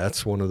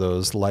that's one of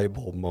those light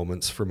bulb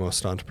moments for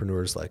most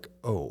entrepreneurs, like,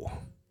 oh,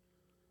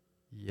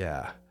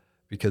 yeah,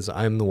 because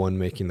I'm the one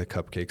making the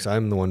cupcakes.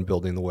 I'm the one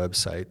building the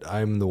website.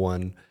 I'm the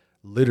one,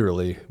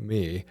 literally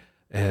me.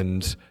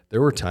 And there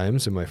were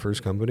times in my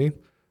first company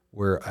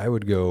where I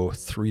would go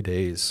 3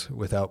 days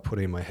without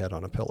putting my head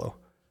on a pillow.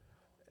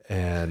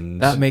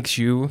 And that makes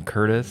you,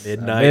 Curtis,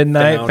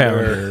 Midnight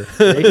Founder.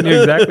 You knew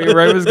exactly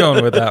where I was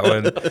going with that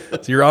one.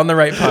 So you're on the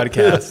right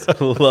podcast.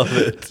 Love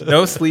it.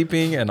 No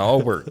sleeping and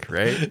all work,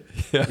 right?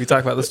 Yeah. We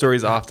talk about the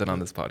stories often on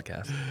this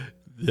podcast.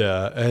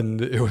 Yeah,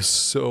 and it was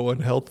so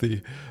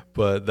unhealthy,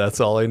 but that's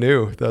all I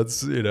knew.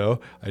 That's,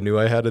 I knew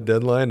I had a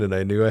deadline and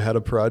I knew I had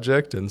a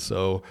project, and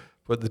so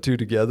put the two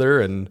together,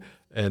 and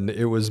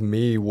it was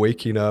me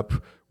waking up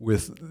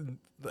with,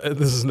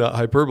 this is not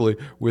hyperbole,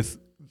 with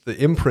the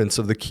imprints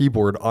of the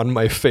keyboard on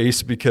my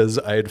face because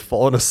I had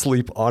fallen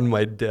asleep on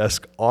my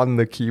desk on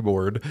the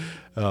keyboard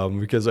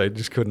because I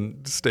just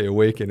couldn't stay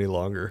awake any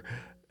longer.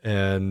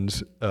 And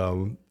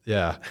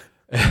yeah,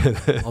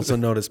 Also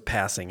known as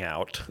passing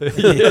out.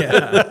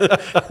 Yeah.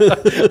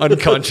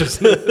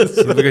 Unconsciousness.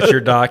 You look at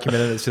your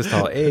document and it's just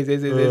all A's,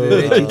 A's, A's,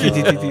 A's, A's, G,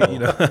 G, G, G, you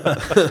know,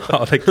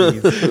 all the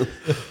keys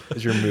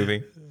as you're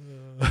moving.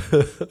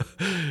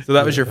 So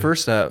that was your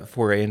first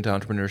foray into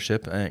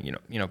entrepreneurship,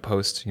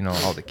 post,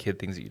 all the kid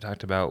things that you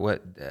talked about.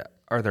 What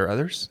are there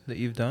others that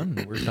you've done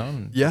and worked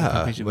on?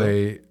 Yeah,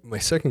 my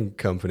second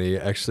company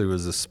actually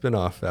was a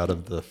spinoff out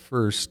of the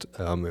first.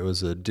 It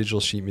was a digital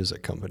sheet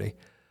music company,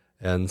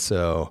 and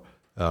so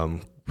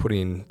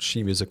putting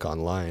sheet music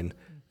online.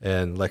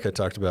 And like I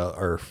talked about,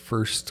 our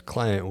first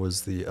client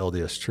was the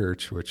LDS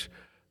Church, which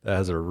that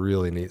has a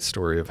really neat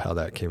story of how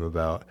that came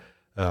about.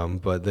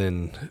 But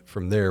then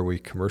from there, we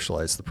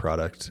commercialized the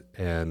product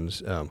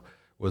and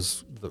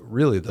was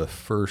really the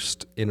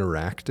first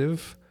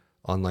interactive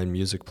online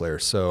music player.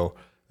 So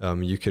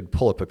you could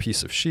pull up a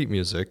piece of sheet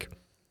music,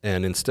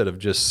 and instead of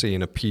just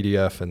seeing a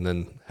PDF and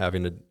then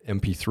having an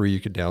MP3 you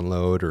could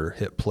download or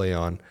hit play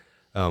on,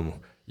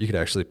 you could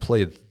actually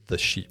play the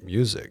sheet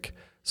music.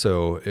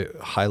 So it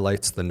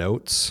highlights the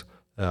notes,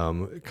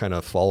 kind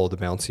of follow the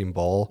bouncing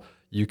ball.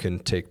 You can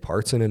take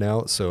parts in and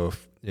out. So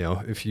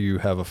if you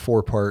have a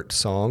 4-part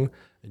song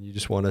and you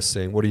just want to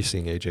sing, what do you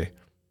sing, AJ?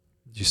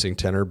 Do you sing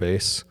tenor,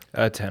 bass?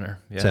 Tenor.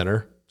 Yeah.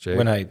 Tenor. Jay?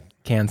 When I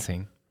can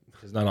sing,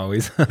 which is not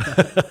always.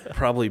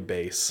 Probably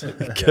bass.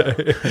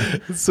 Okay.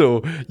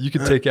 So you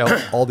could take out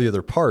all the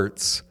other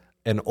parts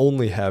and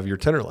only have your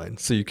tenor line.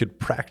 So you could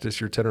practice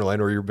your tenor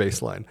line or your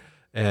bass line.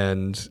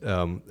 And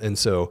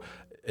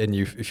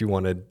if you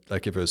wanted,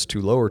 like if it was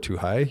too low or too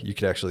high, you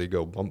could actually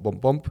go bump,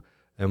 bump, bump,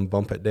 and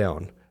bump it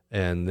down.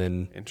 And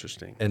then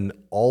interesting. And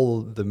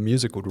all the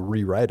music would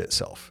rewrite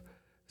itself.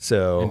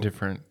 So in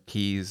different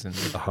keys and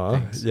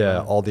things.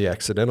 Yeah, all the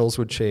accidentals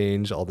would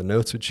change, all the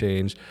notes would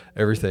change,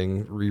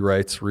 everything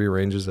rewrites,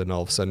 rearranges, and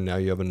all of a sudden now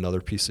you have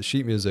another piece of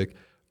sheet music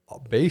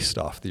based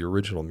off the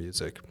original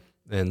music.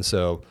 And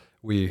so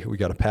we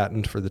got a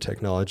patent for the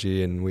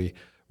technology, and we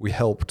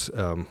helped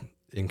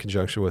in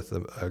conjunction with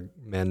a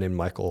man named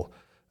Michael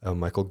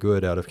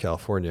Good out of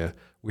California.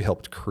 We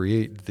helped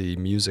create the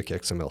Music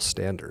XML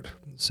standard.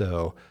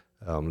 So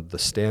the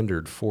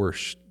standard for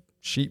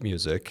sheet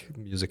music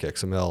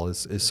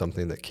XML is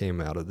something that came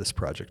out of this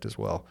project as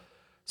well.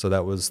 So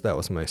that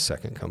was my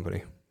second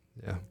company.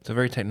 Yeah. So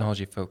very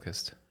technology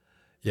focused.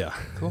 Yeah.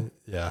 Cool.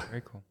 Yeah.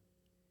 Very cool.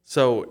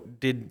 So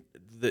did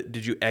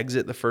you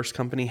exit the first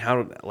company?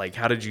 How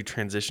did you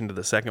transition to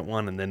the second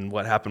one, and then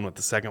what happened with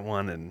the second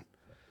one? And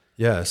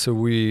yeah, so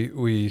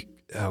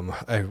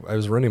I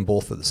was running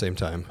both at the same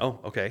time. oh,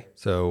 okay.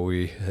 So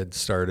we had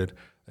started,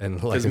 and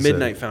like because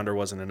Midnight Founder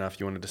wasn't enough,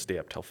 you wanted to stay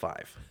up till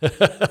 5.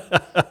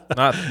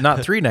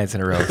 Not 3 nights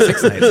in a row,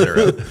 6 nights in a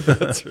row.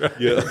 That's right.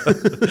 Yeah,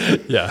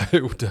 yeah,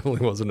 it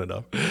definitely wasn't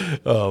enough.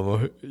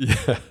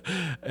 Yeah,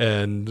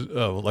 and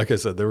like I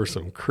said, there were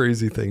some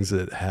crazy things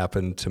that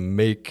happened to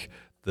make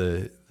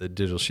the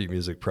digital sheet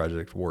music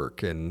project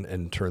work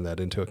and turn that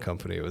into a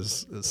company. It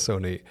was so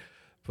neat.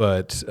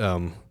 But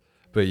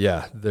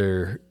yeah,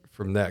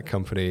 from that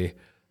company,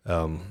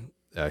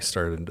 I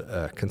started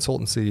a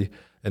consultancy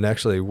and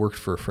actually worked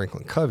for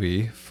Franklin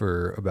Covey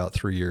for about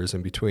 3 years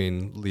in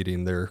between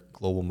leading their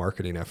global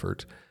marketing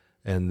effort.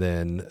 And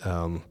then,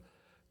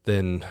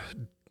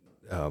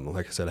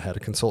 like I said, I had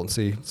a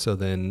consultancy. So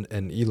then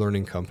an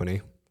e-learning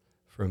company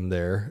from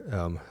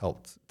there,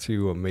 helped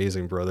 2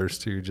 amazing brothers,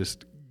 2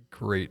 just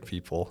great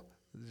people,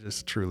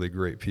 just truly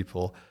great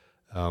people.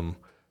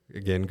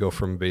 Again, go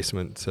from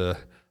basement to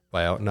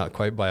buyout, not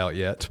quite buyout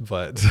yet,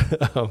 but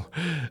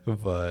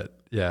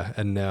yeah.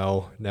 And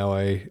now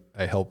I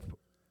help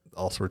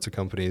all sorts of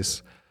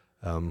companies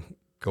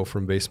go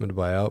from basement to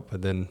buyout.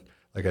 But then,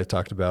 like I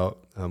talked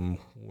about,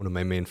 one of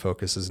my main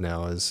focuses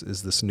now is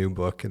this new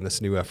book and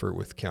this new effort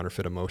with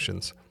Counterfeit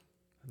Emotions.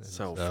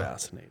 So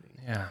fascinating.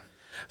 Yeah.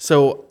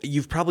 So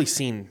you've probably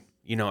seen,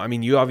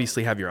 you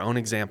obviously have your own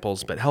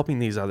examples, but helping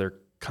these other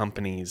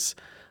companies,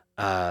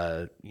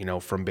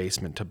 from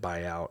basement to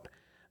buyout,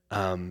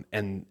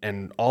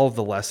 and all of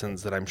the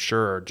lessons that I'm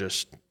sure are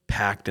just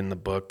packed in the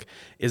book.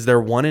 Is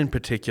there one in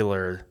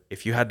particular,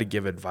 if you had to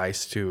give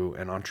advice to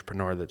an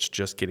entrepreneur that's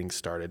just getting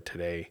started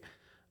today,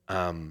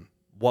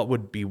 what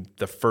would be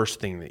the first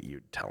thing that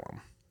you'd tell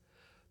them?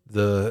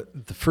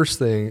 The first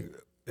thing,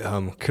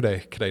 could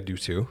I do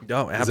 2?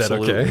 Oh,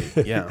 absolutely. Is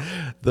that okay?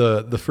 Yeah.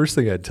 The first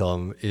thing I'd tell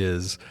them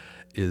is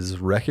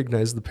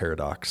recognize the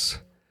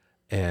paradox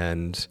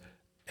and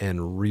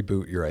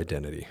reboot your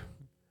identity.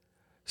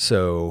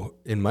 So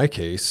in my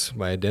case,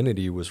 my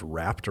identity was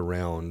wrapped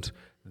around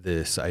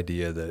this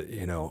idea that,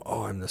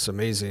 I'm this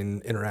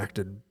amazing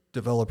interactive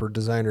developer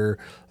designer.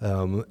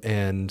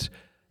 And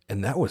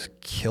that was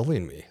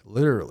killing me,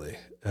 literally.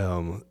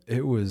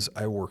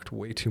 I worked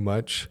way too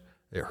much.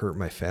 It hurt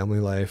my family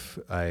life.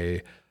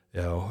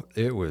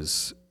 It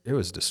was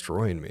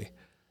destroying me.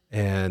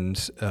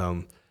 And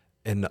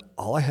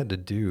all I had to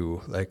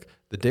do, like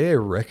the day I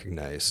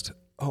recognized,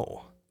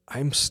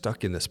 I'm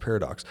stuck in this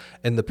paradox.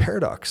 And the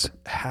paradox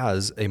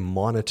has a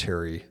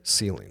monetary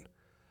ceiling.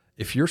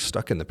 If you're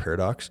stuck in the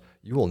paradox,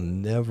 you will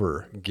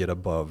never get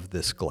above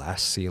this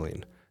glass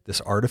ceiling,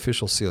 this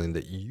artificial ceiling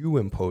that you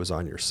impose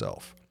on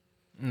yourself.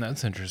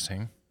 That's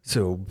interesting.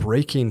 So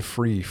breaking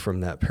free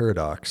from that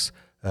paradox,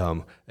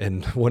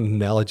 and one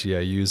analogy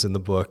I use in the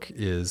book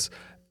is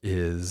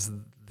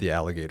the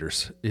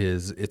alligators.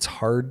 It's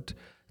hard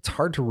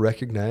to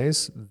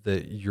recognize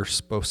that you're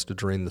supposed to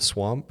drain the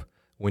swamp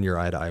when you're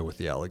eye to eye with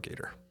the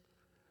alligator.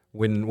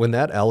 When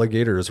that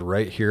alligator is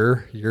right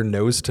here, you're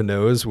nose to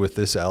nose with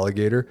this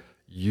alligator,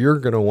 you're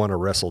going to want to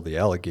wrestle the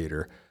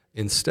alligator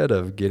instead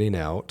of getting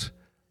out,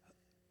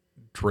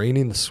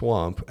 draining the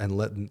swamp, and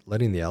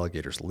letting the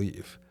alligators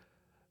leave.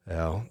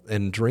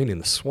 And draining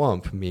the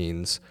swamp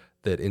means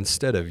that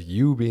instead of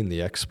you being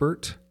the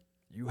expert,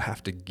 you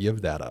have to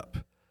give that up.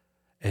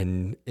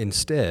 And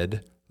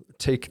instead,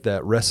 take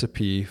that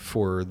recipe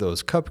for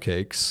those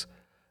cupcakes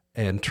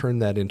and turn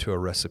that into a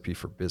recipe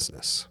for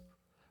business.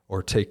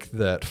 Or take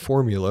that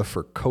formula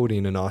for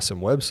coding an awesome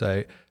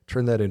website,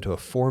 turn that into a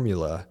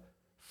formula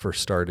for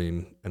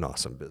starting an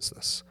awesome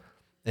business.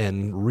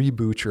 And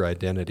reboot your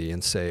identity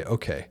and say,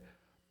 okay,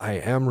 I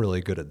am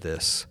really good at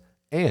this,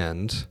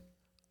 and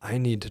I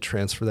need to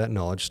transfer that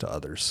knowledge to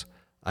others.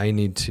 I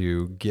need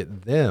to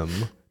get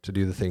them to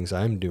do the things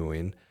I'm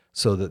doing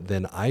so that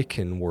then I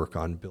can work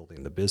on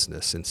building the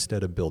business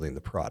instead of building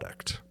the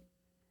product.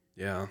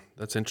 Yeah,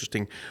 that's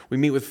interesting. We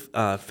meet with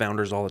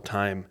founders all the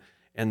time,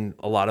 and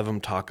a lot of them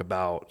talk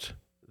about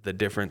the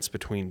difference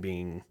between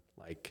being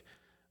like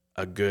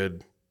a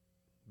good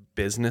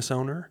business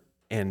owner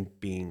and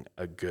being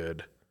a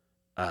good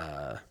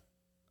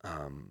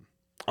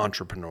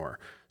entrepreneur.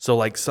 So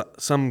like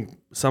some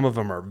of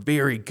them are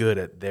very good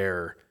at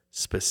their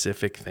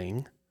specific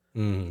thing,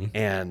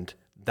 and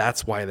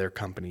that's why their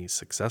company is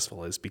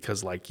successful, is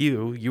because like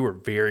you were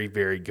very,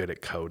 very good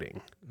at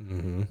coding,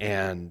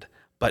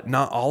 but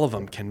not all of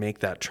them can make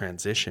that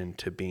transition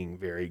to being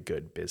very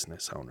good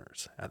business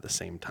owners at the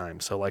same time.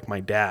 So like my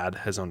dad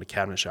has owned a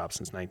cabinet shop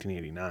since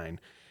 1989.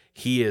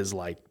 He is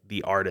like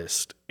the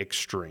artist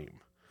extreme.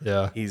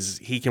 Yeah.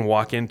 He can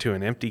walk into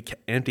an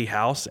empty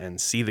house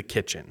and see the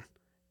kitchen.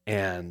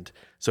 And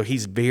so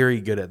he's very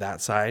good at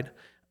that side.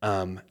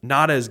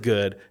 Not as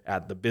good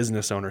at the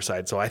business owner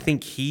side. So I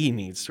think he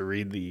needs to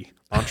read the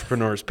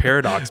Entrepreneur's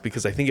Paradox,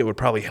 because I think it would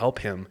probably help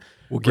him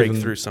break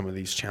through some of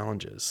these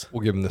challenges.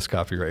 We'll give him this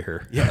copy right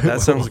here. Yeah,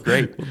 that sounds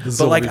great.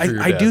 But like,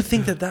 I do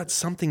think that that's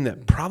something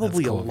that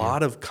probably a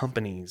lot of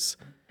companies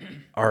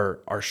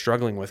are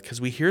struggling with, because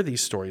we hear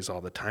these stories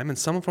all the time, and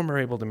some of them are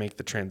able to make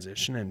the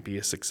transition and be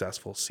a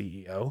successful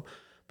CEO,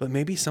 but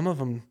maybe some of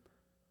them,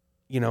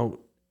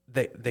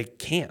 they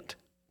can't.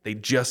 They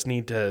just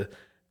need to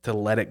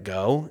let it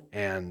go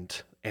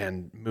and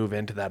move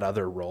into that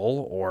other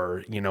role,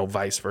 or,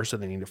 vice versa.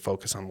 They need to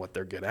focus on what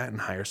they're good at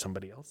and hire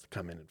somebody else to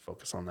come in and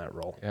focus on that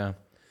role. Yeah.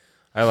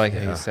 I like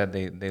how you said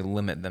they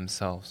limit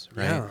themselves,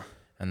 right? Yeah.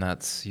 And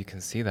you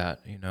can see that,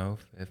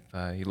 if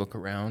you look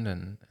around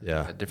and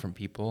at different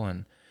people,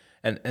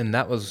 and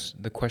that was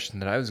the question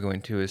that I was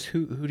going to, is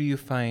who do you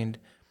find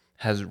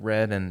has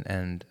read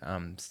and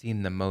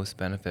seen the most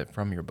benefit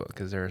from your book?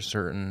 Is there a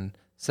certain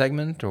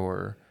segment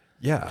or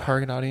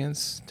target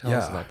audience? Tell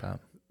us about that.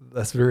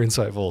 That's very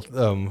insightful.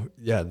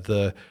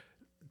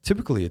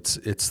 Typically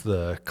it's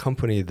the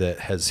company that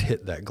has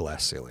hit that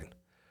glass ceiling.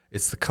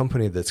 It's the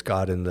company that's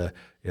got in the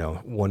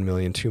 $1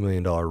 million, $2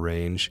 million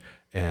range,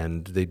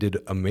 and they did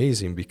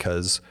amazing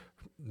because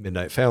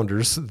midnight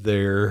founders,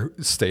 they're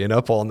staying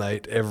up all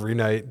night every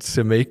night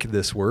to make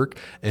this work,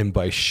 and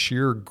by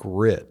sheer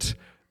grit,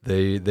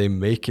 they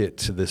make it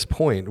to this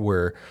point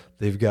where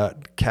they've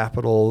got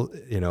capital,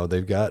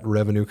 they've got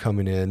revenue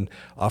coming in.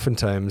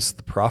 Oftentimes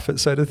the profit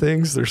side of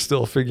things, they're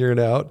still figuring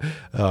out,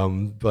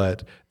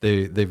 but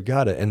they've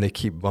got it, and they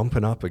keep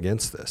bumping up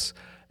against this.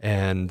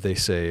 And they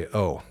say,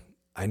 oh,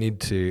 I need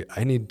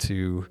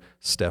to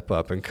step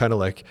up. And kind of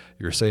like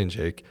you were saying,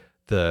 Jake,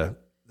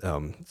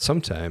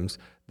 sometimes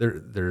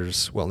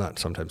not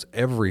sometimes,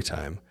 every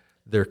time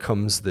there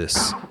comes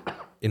this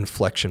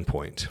inflection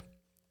point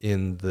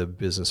in the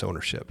business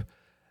ownership.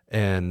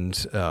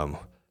 And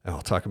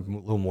I'll talk a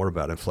little more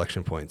about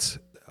inflection points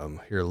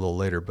here a little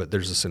later, but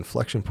there's this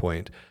inflection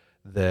point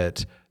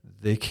that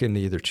they can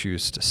either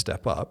choose to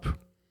step up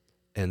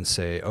and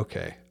say,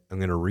 okay, I'm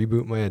going to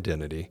reboot my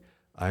identity.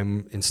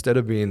 Instead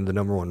of being the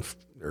number one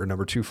or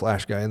number two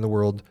flash guy in the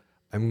world,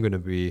 I'm going to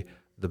be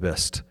the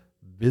best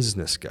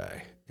business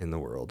guy in the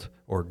world,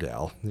 or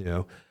gal,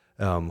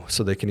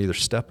 so they can either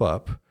step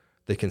up,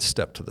 they can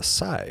step to the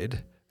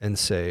side and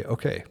say,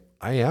 okay,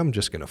 I am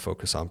just going to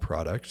focus on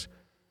product,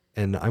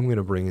 and I'm going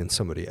to bring in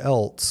somebody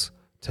else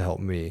to help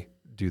me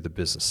do the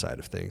business side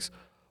of things.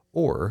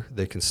 Or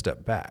they can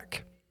step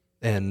back.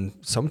 And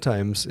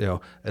sometimes,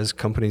 as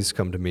companies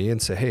come to me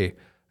and say, hey,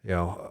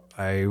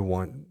 I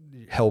want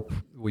help.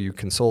 Will you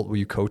consult? Will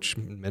you coach,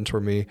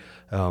 mentor me?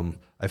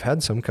 I've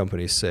had some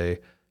companies say,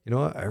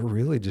 I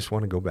really just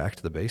want to go back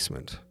to the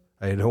basement.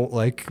 I don't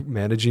like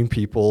managing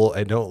people.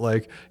 I don't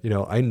like,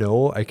 I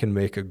know I can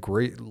make a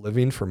great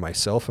living for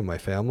myself and my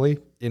family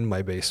in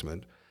my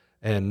basement.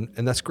 And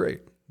that's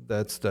great.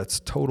 That's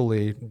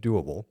totally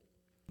doable.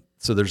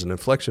 So there's an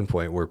inflection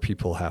point where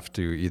people have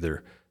to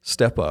either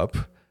step up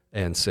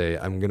and say,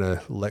 I'm going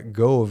to let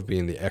go of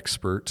being the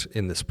expert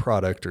in this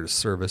product or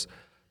service.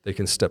 They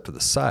can step to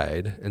the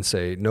side and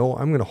say, no,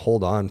 I'm going to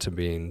hold on to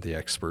being the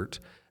expert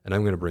and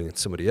I'm going to bring in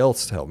somebody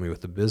else to help me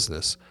with the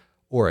business.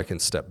 Or I can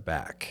step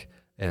back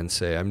and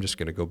say, I'm just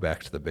going to go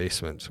back to the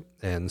basement.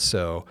 And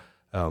so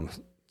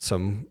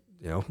some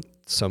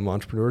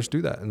entrepreneurs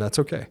do that, and that's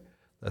okay.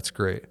 That's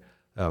great.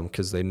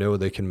 Because they know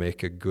they can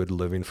make a good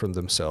living for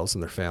themselves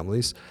and their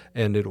families,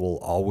 and it will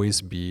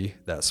always be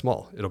that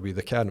small. It'll be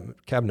the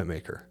cabinet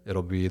maker.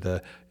 It'll be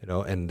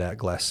and that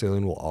glass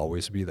ceiling will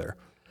always be there.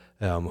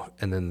 And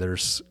then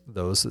there's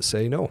those that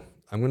say, no,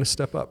 I'm going to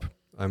step up.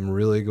 I'm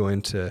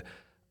going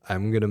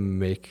to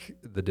make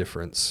the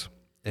difference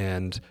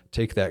and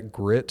take that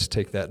grit,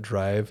 take that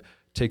drive,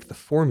 take the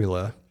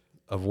formula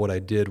of what I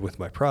did with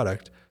my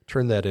product,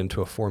 turn that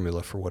into a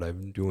formula for what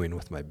I'm doing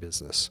with my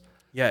business.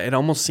 Yeah, it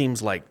almost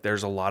seems like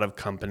there's a lot of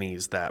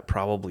companies that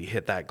probably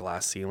hit that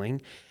glass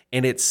ceiling,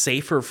 and it's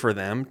safer for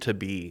them to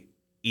be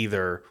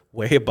either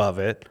way above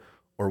it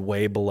or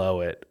way below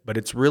it. But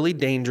it's really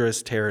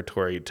dangerous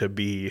territory to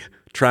be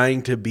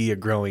trying to be a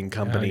growing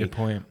company, good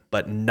point.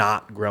 but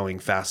not growing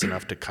fast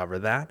enough to cover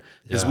that.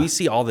 Because we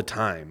see all the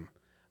time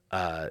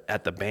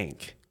at the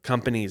bank,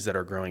 companies that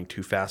are growing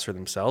too fast for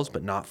themselves,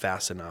 but not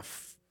fast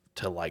enough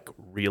to like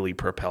really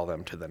propel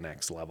them to the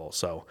next level.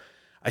 So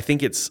I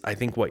think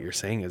what you're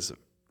saying is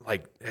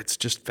like, it's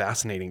just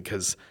fascinating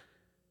because,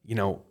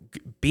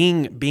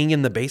 being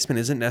in the basement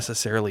isn't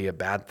necessarily a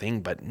bad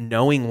thing, but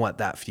knowing what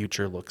that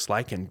future looks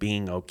like and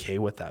being okay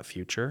with that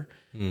future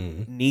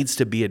needs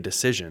to be a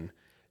decision.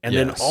 And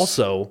then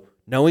also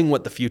knowing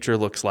what the future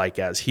looks like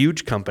as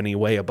huge company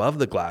way above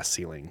the glass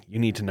ceiling, you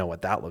need to know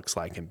what that looks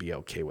like and be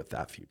okay with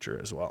that future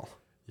as well.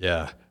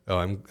 Yeah. Oh,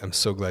 I'm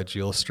so glad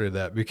you illustrated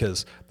that,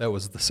 because that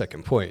was the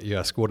second point. You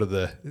ask,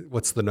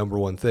 what's the number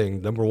one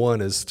thing? Number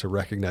one is to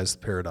recognize the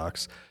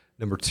paradox.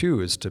 Number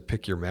two is to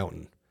pick your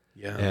mountain.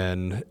 Yeah.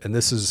 And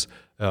this is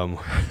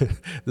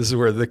this is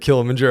where the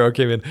Kilimanjaro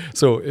came in.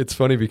 So it's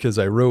funny because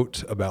I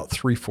wrote about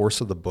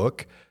 3/4 of the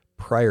book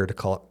prior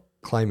to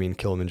climbing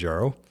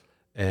Kilimanjaro,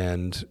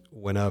 and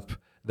went up.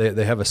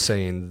 They have a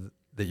saying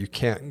that you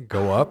can't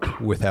go up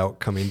without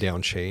coming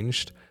down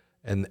changed.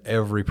 And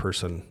every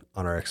person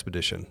on our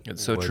expedition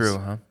It's so true,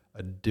 huh?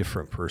 a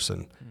different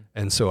person.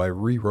 And so I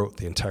rewrote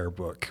the entire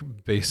book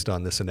based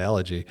on this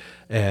analogy.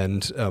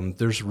 And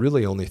there's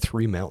really only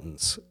 3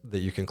 mountains that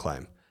you can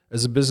climb.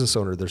 As a business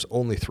owner, there's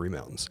only 3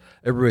 mountains.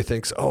 Everybody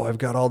thinks, oh, I've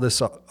got all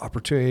this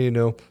opportunity,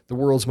 the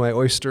world's my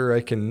oyster. I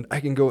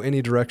can go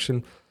any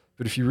direction.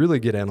 But if you really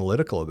get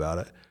analytical about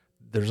it,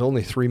 there's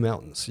only 3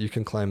 mountains. You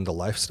can climb the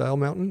lifestyle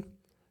mountain.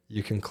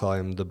 You can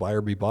climb the buy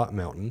or be bought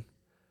mountain,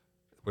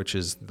 which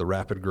is the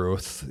rapid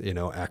growth,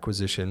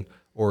 acquisition,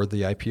 or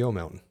the IPO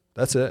mountain.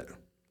 That's it.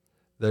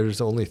 There's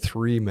only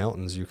 3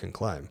 mountains you can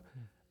climb.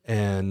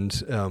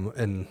 And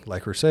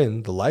like we're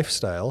saying, the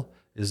lifestyle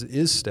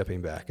is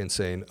stepping back and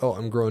saying, oh,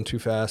 I'm growing too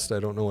fast. I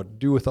don't know what to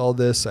do with all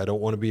this. I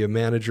don't want to be a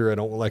manager. I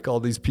don't like all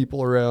these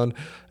people around.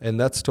 And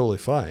that's totally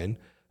fine.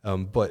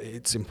 But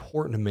it's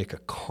important to make a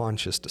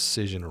conscious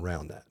decision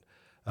around that.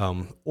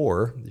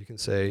 Or you can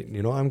say,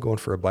 I'm going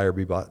for a buy or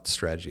be bought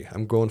strategy.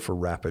 I'm going for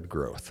rapid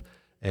growth.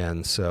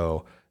 And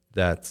so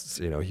that's,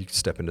 you can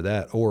step into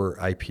that, or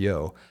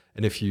IPO.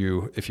 And if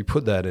you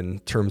put that in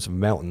terms of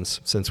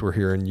mountains, since we're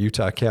here in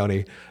Utah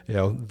County,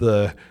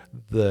 the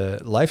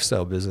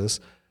lifestyle business,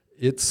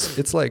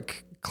 it's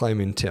like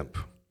climbing Timp.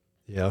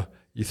 You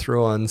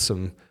throw on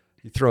some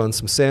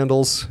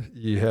sandals,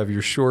 you have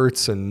your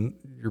shorts and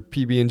your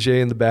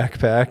PB&J in the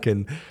backpack,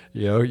 and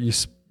you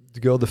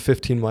go the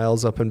 15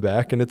 miles up and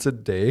back, and it's a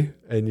day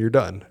and you're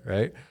done,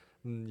 right?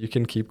 You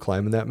can keep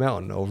climbing that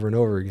mountain over and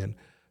over again.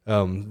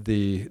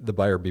 The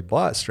buy or be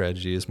bought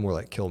strategy is more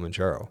like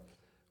Kilimanjaro,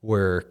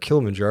 where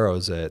Kilimanjaro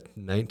is at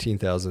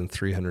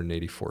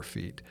 19,384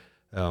 feet.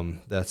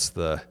 That's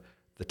the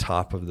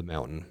top of the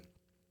mountain.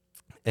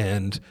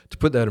 And to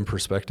put that in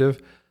perspective,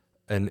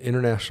 an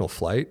international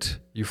flight,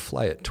 you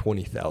fly at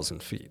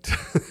 20,000 feet.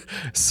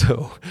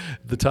 So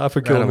the top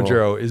of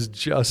Kilimanjaro is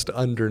just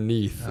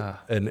underneath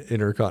an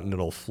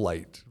intercontinental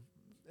flight.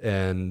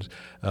 And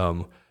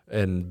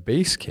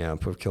base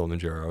camp of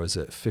Kilimanjaro is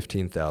at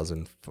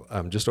 15,000,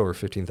 just over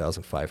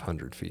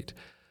 15,500 feet.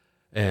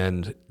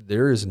 And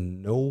there is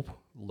no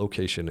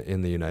location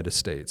in the United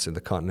States, in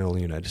the continental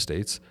United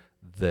States,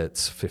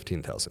 that's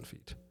 15,000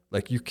 feet.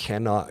 Like, you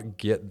cannot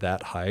get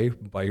that high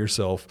by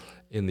yourself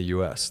in the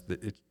U.S.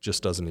 It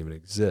just doesn't even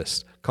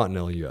exist.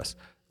 Continental U.S.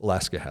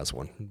 Alaska has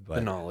one.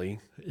 But, Denali.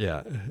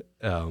 Yeah.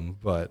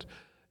 But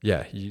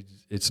yeah,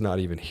 it's not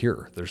even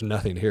here. There's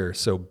nothing here.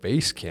 So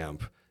base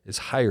camp is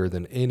higher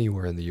than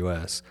anywhere in the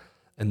U.S.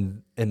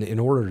 And in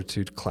order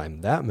to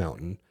climb that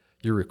mountain,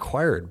 you're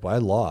required by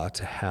law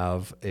to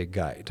have a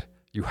guide.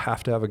 You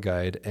have to have a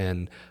guide,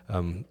 and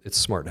it's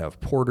smart to have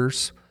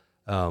porters.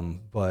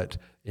 But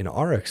in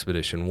our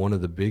expedition, one of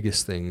the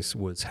biggest things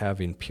was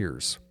having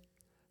peers,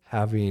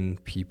 having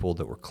people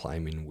that were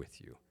climbing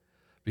with you.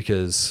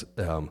 because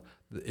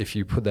if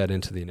you put that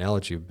into the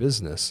analogy of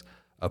business,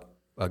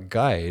 a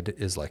guide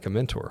is like a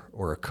mentor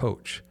or a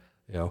coach.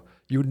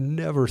 You would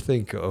never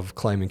think of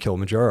climbing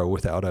Kilimanjaro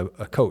without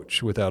a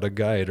coach, without a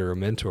guide or a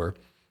mentor.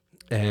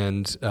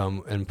 And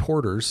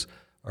porters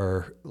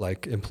are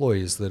like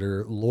employees that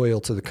are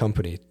loyal to the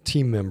company,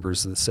 team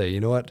members that say, you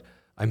know what,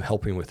 I'm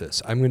helping with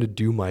this. I'm going to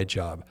do my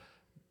job.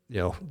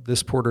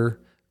 This porter,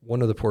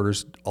 one of the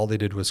porters, all they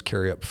did was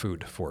carry up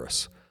food for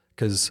us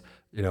because,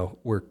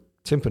 we're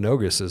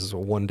Timpanogos is a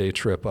 1-day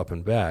trip up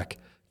and back.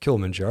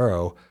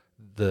 Kilimanjaro,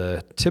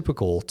 the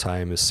typical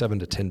time is 7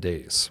 to 10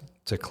 days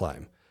to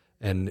climb.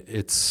 And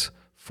it's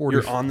 40.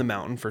 You're on the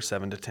mountain for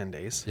 7 to 10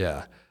 days.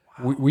 Yeah.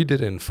 Wow. We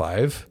did it in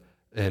 5,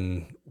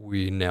 and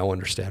we now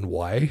understand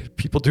why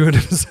people do it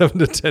in 7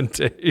 to 10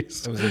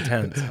 days. It was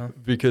intense, huh?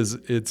 Because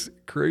it's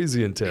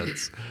crazy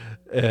intense.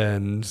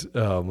 And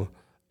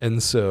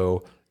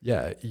so,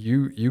 yeah,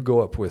 you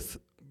go up with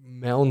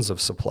mounds of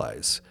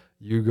supplies.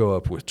 You go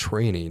up with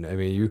training. I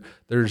mean,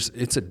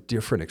 it's a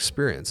different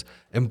experience,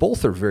 and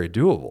both are very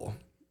doable.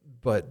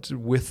 But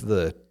with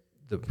the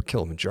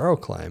Kilimanjaro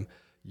climb,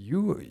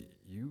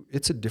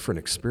 it's a different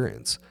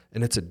experience,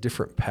 and it's a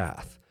different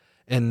path.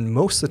 And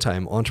most of the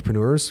time,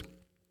 entrepreneurs,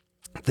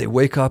 they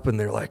wake up and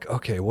they're like,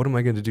 okay, what am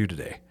I going to do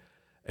today?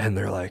 And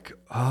they're like,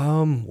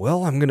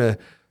 well, I'm going to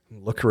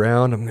look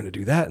around. I'm going to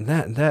do that and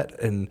that and that.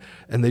 And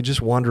they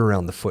just wander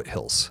around the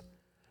foothills,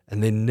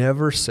 and they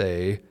never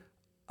say,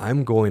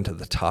 I'm going to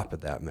the top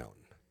of that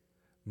mountain.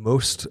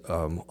 Most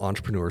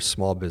entrepreneurs,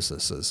 small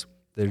businesses,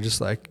 they're just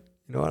like,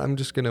 you know what, I'm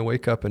just going to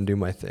wake up and do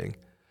my thing,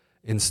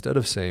 instead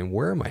of saying,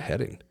 where am I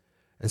heading?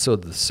 And so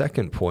the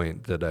second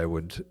point that I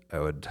would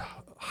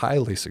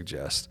highly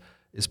suggest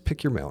is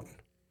pick your mountain.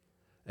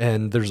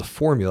 And there's a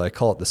formula, I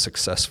call it the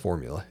success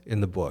formula in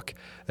the book.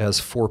 It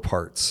has 4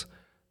 parts.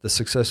 The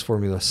success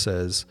formula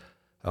says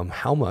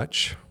how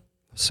much,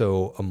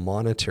 so a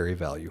monetary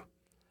value.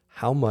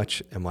 How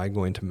much am I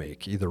going to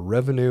make? Either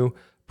revenue,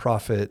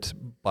 profit,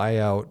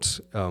 buyout,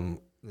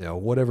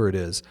 whatever it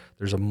is.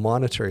 There's a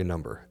monetary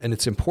number, and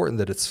it's important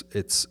that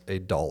it's a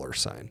dollar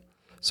sign.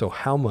 So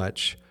how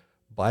much,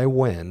 by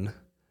when,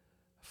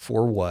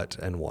 for what,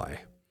 and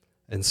why?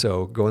 And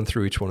so going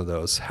through each one of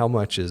those, how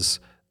much is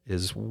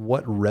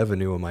what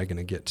revenue am I going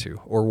to get to,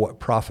 or what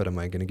profit am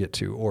I going to get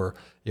to, or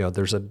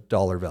there's a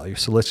dollar value.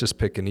 So let's just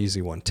pick an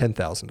easy one: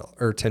 $10,000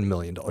 or $10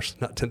 million,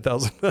 not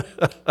 10,000.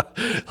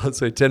 Let's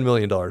say $10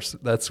 million.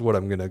 That's what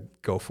I'm going to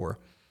go for.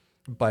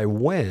 By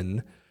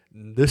when,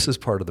 this is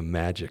part of the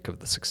magic of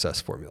the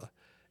success formula,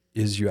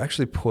 is you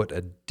actually put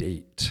a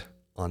date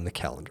on the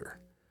calendar.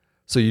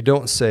 So you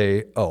don't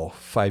say,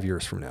 5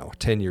 years from now,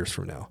 10 years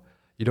from now.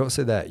 You don't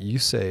say that. You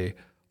say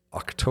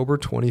October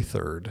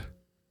 23rd,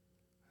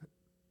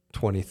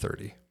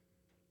 2030.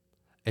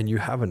 And you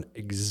have an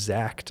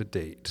exact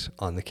date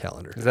on the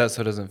calendar. Is that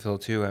so it doesn't feel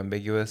too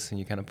ambiguous and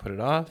you kind of put it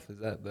off? Is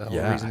that the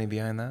whole reasoning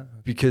behind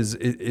that? Because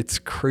it's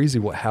crazy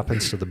what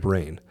happens to the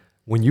brain.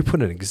 When you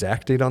put an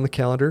exact date on the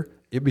calendar,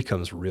 it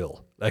becomes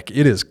real. Like,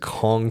 it is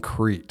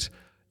concrete.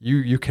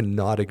 You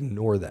cannot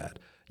ignore that.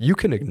 You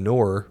can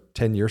ignore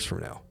 10 years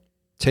from now.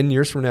 10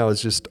 years from now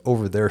is just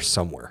over there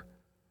somewhere,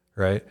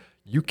 right?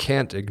 You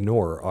can't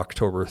ignore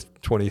October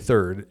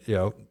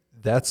 23rd.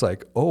 That's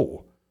like,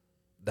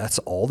 that's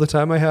all the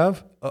time I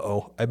have?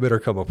 I better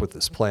come up with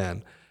this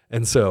plan.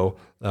 And so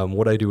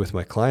what I do with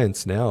my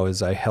clients now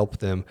is I help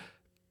them,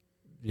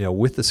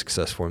 with the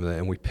success formula,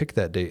 and we pick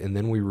that date, and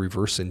then we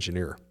reverse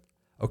engineer.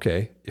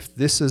 Okay, if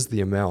this is the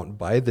amount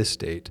by this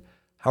date,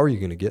 how are you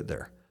going to get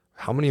there?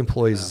 How many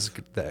employees is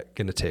that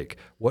going to take?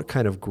 What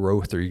kind of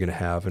growth are you going to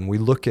have? And we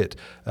look at,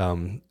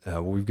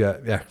 we've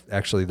got,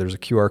 actually there's a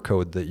QR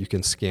code that you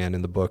can scan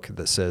in the book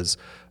that says,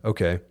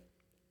 okay,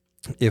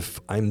 if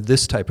I'm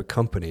this type of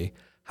company,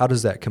 how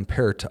does that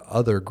compare to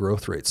other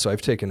growth rates? So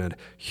I've taken a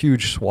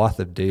huge swath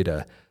of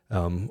data,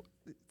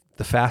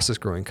 the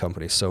fastest growing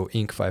companies, so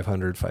Inc.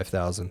 500,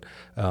 5,000,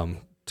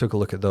 took a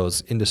look at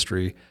those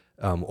industry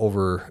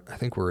over, I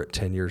think we're at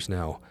 10 years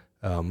now,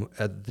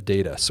 at the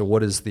data. So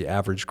what is the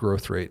average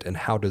growth rate, and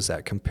how does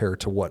that compare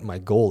to what my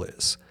goal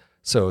is?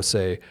 So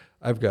say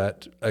I've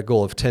got a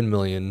goal of 10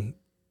 million.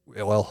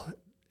 Well,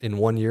 in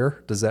 1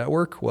 year, does that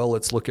work? Well,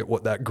 let's look at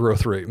what that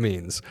growth rate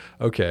means.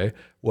 Okay,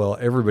 well,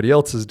 everybody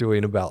else is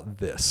doing about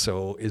this.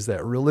 So is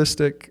that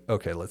realistic?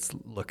 Okay, let's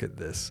look at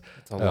this.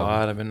 It's a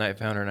lot of midnight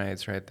founder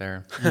nights right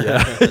there.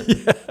 Yeah.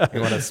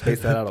 You want to space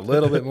that out a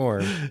little bit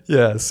more.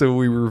 Yeah, so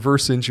we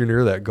reverse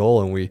engineer that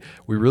goal, and we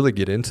really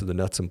get into the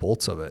nuts and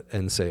bolts of it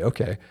and say,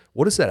 okay,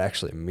 what does that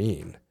actually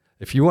mean?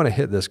 If you want to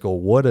hit this goal,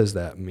 what does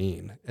that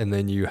mean? And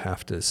then you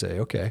have to say,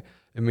 okay,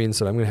 it means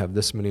that I'm going to have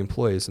this many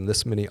employees and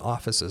this many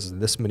offices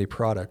and this many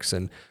products,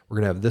 and we're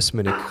going to have this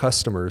many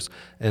customers.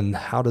 And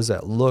how does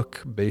that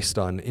look based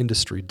on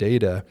industry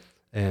data?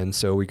 And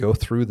so we go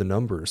through the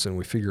numbers and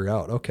we figure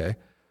out, okay,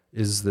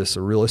 is this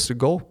a realistic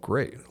goal?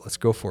 Great, let's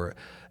go for it.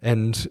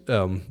 And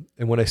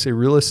when I say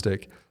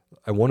realistic,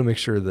 I want to make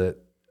sure that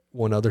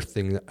one other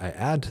thing that I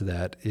add to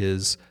that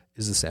is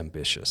this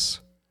ambitious?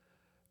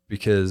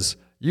 Because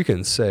you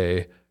can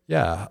say,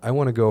 yeah, I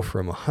want to go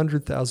from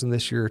 100,000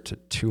 this year to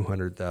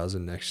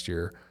 200,000 next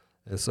year.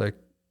 And it's like,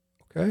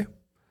 okay,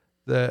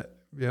 that,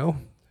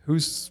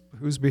 who's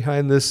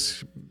behind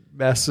this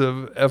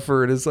massive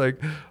effort? It's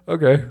like,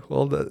 okay,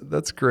 well,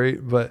 that's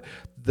great. But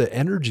the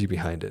energy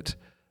behind it,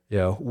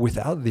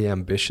 without the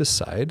ambitious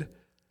side,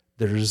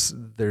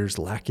 there's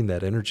lacking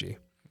that energy.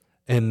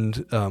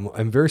 And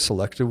I'm very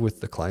selective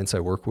with the clients I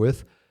work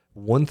with.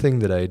 One thing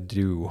that I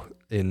do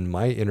in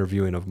my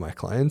interviewing of my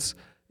clients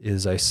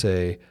is I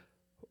say,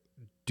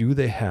 do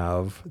they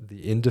have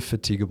the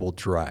indefatigable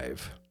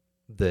drive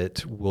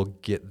that will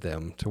get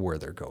them to where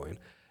they're going?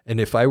 And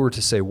if I were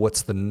to say,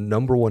 what's the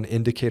number one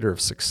indicator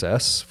of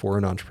success for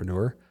an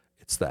entrepreneur?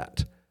 It's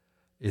that.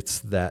 It's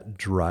that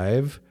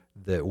drive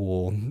that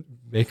will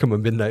make them a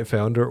midnight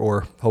founder,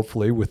 or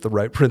hopefully with the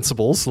right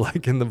principles,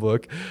 like in the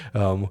book,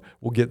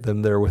 will get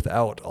them there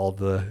without all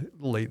the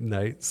late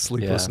night,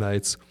 sleepless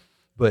nights.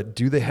 But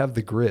do they have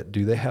the grit?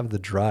 Do they have the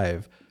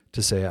drive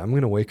to say, I'm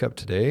going to wake up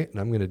today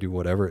and I'm going to do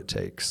whatever it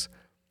takes?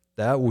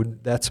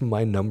 That's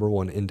my number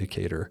one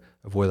indicator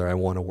of whether I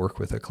want to work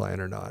with a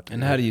client or not.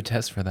 And how do you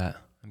test for that?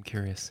 I'm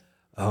curious.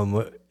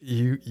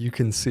 You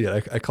can see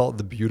it. I call it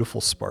the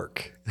beautiful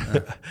spark.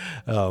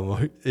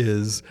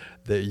 Is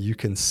that you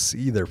can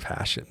see their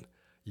passion.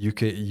 When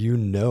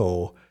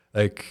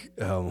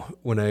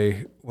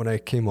I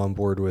came on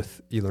board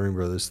with eLearning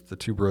Brothers, the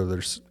two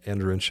brothers,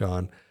 Andrew and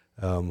Sean.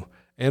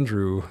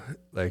 Andrew,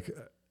 I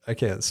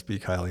can't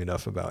speak highly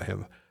enough about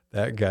him.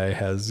 That guy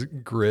has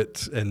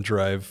grit and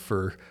drive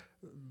for,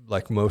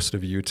 like most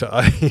of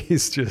Utah.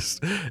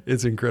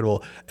 It's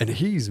incredible. And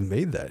he's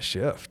made that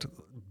shift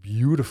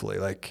beautifully.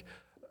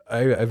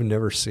 I've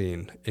never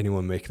seen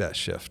anyone make that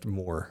shift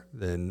more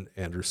than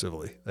Andrew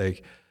Sibley.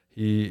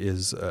 He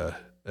is a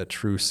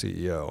true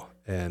CEO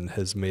and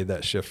has made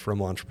that shift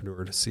from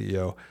entrepreneur to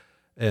CEO.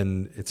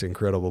 And it's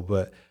incredible.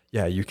 But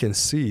yeah, you can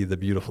see the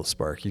beautiful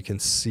spark. You can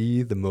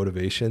see the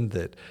motivation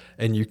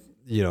and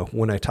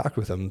when I talk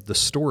with them, the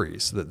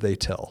stories that they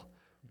tell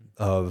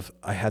of,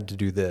 I had to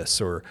do this,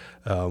 or,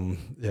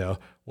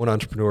 one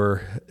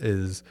entrepreneur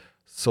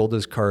sold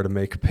his car to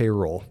make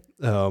payroll,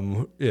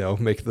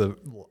 make the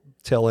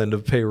tail end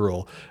of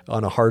payroll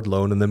on a hard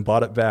loan, and then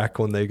bought it back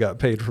when they got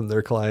paid from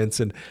their clients.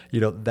 And,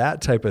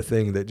 that type of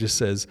thing that just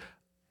says,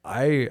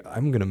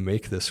 I'm going to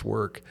make this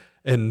work.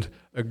 And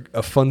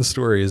a fun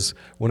story is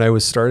when I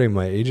was starting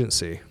my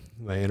agency,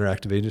 my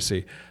interactive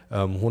agency,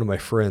 one of my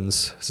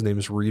friends, his name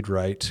is Reed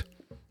Wright.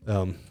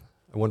 I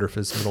wonder if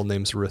his middle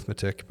name's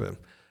Arithmetic, but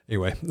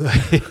anyway,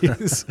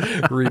 he's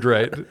Reed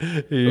Wright.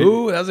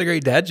 Ooh, that was a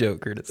great dad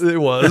joke, Curtis. It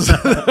was.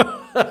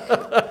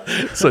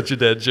 Such a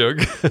dad joke.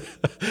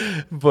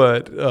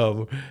 But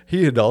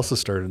he had also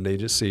started an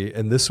agency,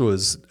 and this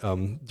was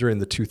during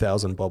the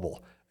 2000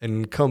 bubble,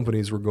 and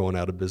companies were going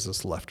out of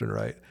business left and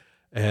right.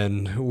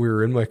 And we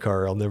were in my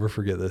car. I'll never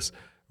forget this.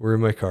 We're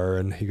in my car,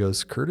 and he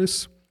goes,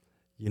 Curtis,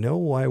 you know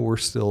why we're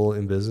still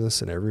in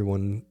business and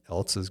everyone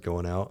else is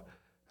going out?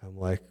 I'm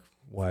like,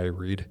 why,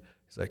 Reed?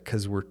 He's like,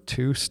 because we're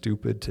too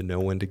stupid to know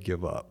when to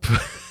give up.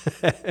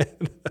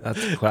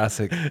 That's a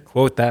classic.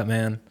 Quote that,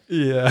 man.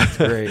 Yeah. That's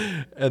great.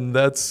 And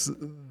that's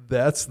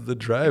the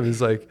drive.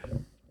 Is like,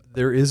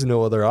 there is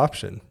no other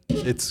option.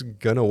 It's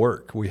going to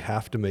work. We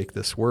have to make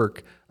this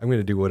work. I'm going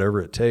to do whatever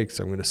it takes.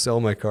 I'm going to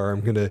sell my car.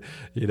 I'm going to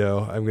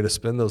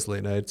spend those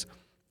late nights.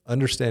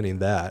 Understanding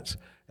that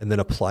and then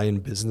applying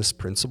business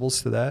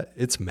principles to that,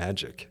 it's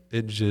magic.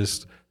 It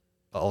just,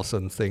 all of a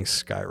sudden things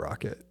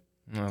skyrocket.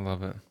 I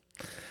love it.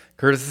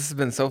 Curtis, this has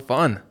been so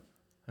fun.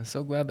 I'm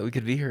so glad that we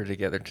could be here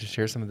together to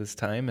share some of this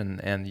time,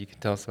 and you can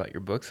tell us about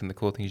your books and the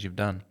cool things you've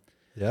done.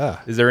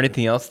 Yeah. Is there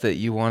anything else that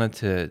you wanted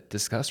to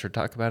discuss or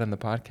talk about in the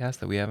podcast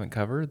that we haven't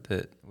covered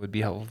that would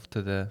be helpful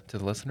to the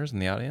listeners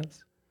and the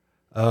audience?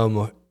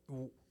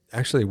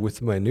 Actually,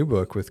 with my new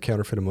book, with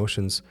Counterfeit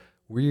Emotions,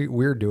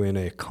 we're doing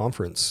a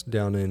conference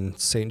down in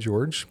St.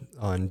 George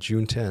on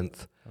June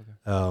 10th.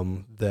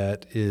 Okay.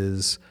 That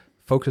is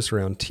focused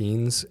around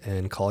teens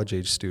and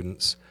college-age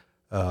students.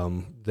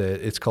 That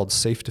it's called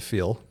Safe to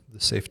Feel, the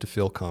Safe to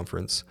Feel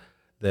conference,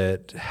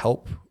 that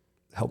help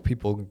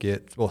people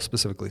get, well,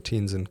 specifically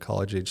teens and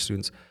college-age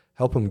students,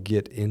 help them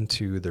get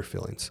into their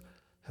feelings,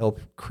 help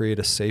create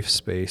a safe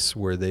space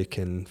where they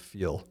can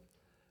feel.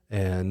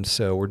 And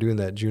so we're doing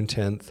that June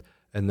 10th,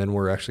 and then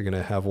we're actually going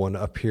to have one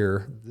up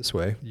here this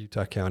way,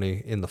 Utah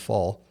County, in the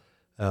fall.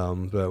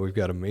 But we've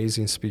got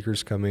amazing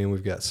speakers coming.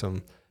 We've got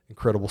some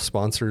incredible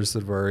sponsors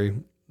that have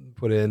already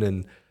put in,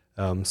 and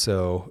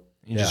so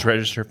you just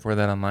register for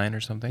that online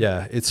or something?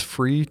 Yeah, it's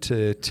free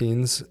to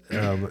teens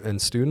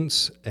and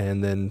students,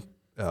 and then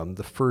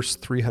the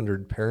first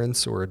 300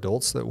 parents or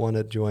adults that want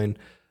to join,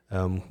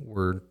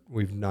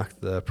 we've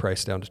knocked the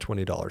price down to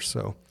 $20.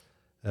 So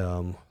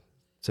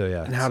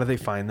yeah. And how do they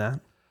find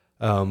that?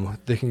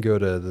 They can go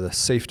to the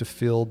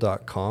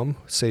safetofeel.com,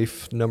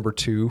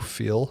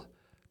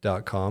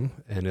 safe2feel.com,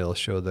 and it'll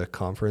show the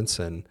conference,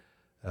 and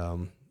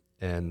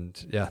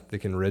they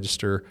can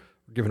register.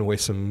 We're giving away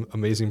some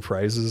amazing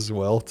prizes as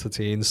well to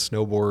teens,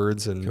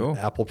 snowboards and cool.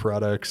 Apple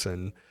products,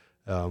 and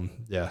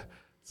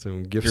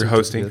some gift You're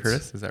hosting,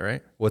 certificates. Curtis? Is that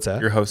right? What's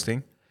that? You're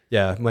hosting?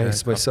 Yeah,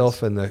 conference.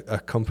 myself and a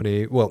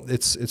company. Well,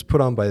 it's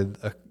put on by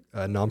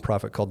a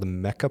nonprofit called the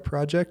Mecca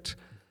Project,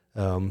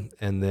 and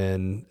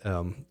then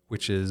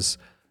which is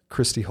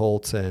Christy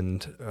Holt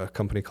and a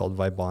company called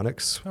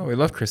Vibonics. Oh, we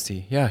love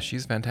Christy. Yeah,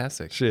 she's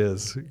fantastic. She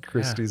is.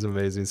 Christy's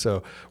amazing.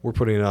 So we're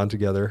putting it on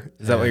together.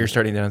 Is that why you're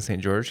starting down in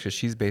St. George? Because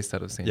she's based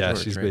out of St. George.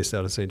 Yeah, she's right? based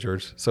out of St.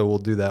 George. So we'll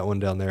do that one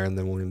down there, and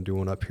then we're going to do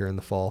one up here in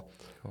the fall.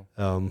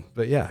 Cool.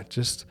 But yeah,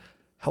 just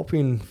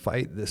helping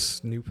fight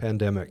this new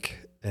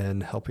pandemic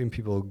and helping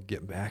people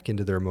get back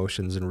into their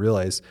emotions and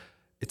realize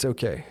it's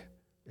okay.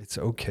 It's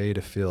okay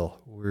to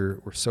feel. We're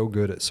so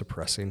good at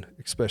suppressing,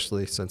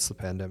 especially since the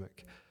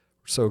pandemic.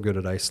 We're so good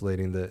at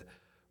isolating that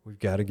we've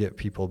got to get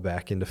people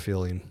back into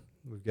feeling.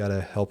 We've got to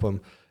help them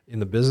in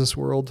the business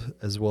world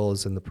as well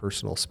as in the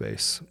personal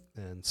space.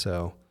 And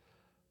so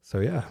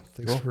yeah,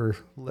 thanks for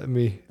letting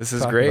me This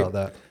is talk great. about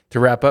that. To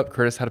wrap up,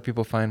 Curtis, how do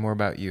people find more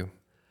about you?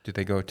 Do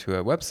they go to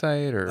a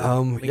website or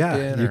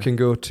LinkedIn? You can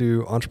go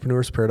to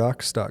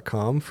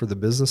entrepreneursparadox.com for the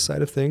business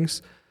side of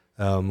things,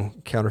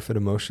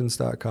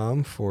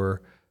 counterfeitemotions.com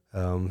for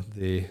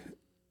the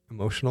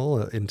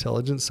emotional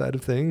intelligence side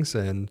of things,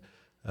 and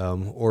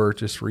or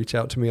just reach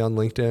out to me on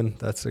LinkedIn.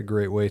 That's a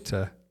great way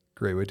to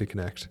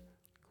connect.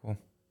 Cool.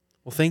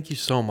 Well, thank you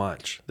so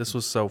much. This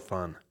was so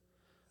fun.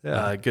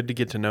 Yeah. Good to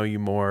get to know you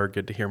more.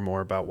 Good to hear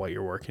more about what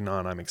you're working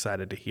on. I'm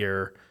excited to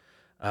hear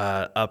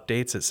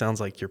updates. It sounds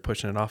like you're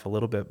pushing it off a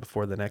little bit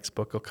before the next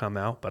book will come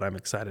out, but I'm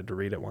excited to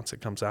read it once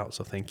it comes out.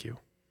 So thank you.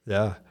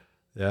 Yeah,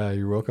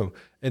 you're welcome.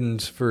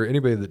 And for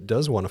anybody that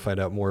does want to find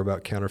out more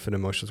about Counterfeit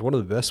Emotions, one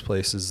of the best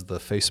places is the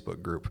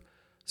Facebook group.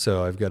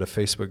 So I've got a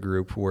Facebook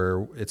group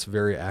where it's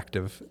very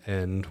active,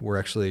 and we're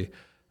actually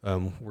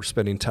we're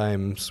spending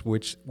times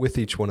with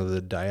each one of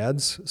the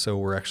dyads. So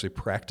we're actually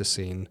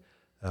practicing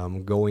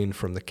going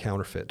from the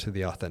counterfeit to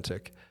the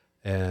authentic.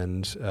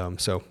 And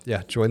so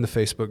yeah, join the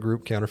Facebook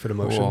group Counterfeit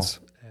Emotions,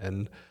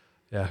 and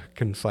yeah,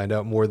 can find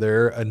out more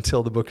there.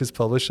 Until the book is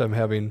published,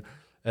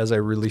 as I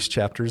release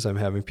chapters, I'm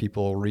having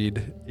people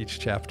read each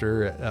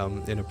chapter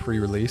in a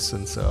pre-release,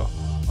 and so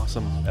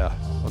Awesome. yeah,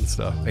 fun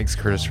stuff. Thanks,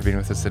 Curtis, for being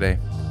with us today.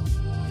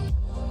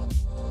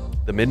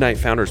 The Midnight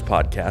Founders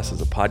Podcast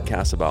is a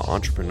podcast about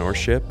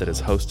entrepreneurship that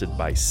is hosted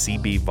by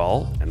CB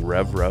Vault and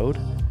Rev Road.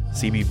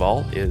 CB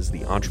Vault is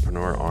the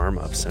entrepreneur arm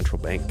of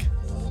Central Bank.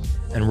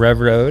 And Rev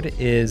Road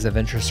is a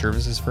venture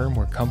services firm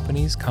where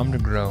companies come to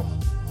grow.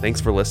 Thanks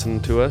for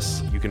listening to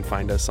us. You can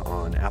find us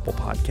on Apple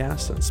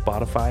Podcasts and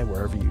Spotify,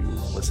 wherever you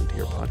listen to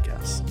your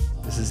podcasts.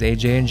 This is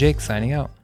AJ and Jake signing out.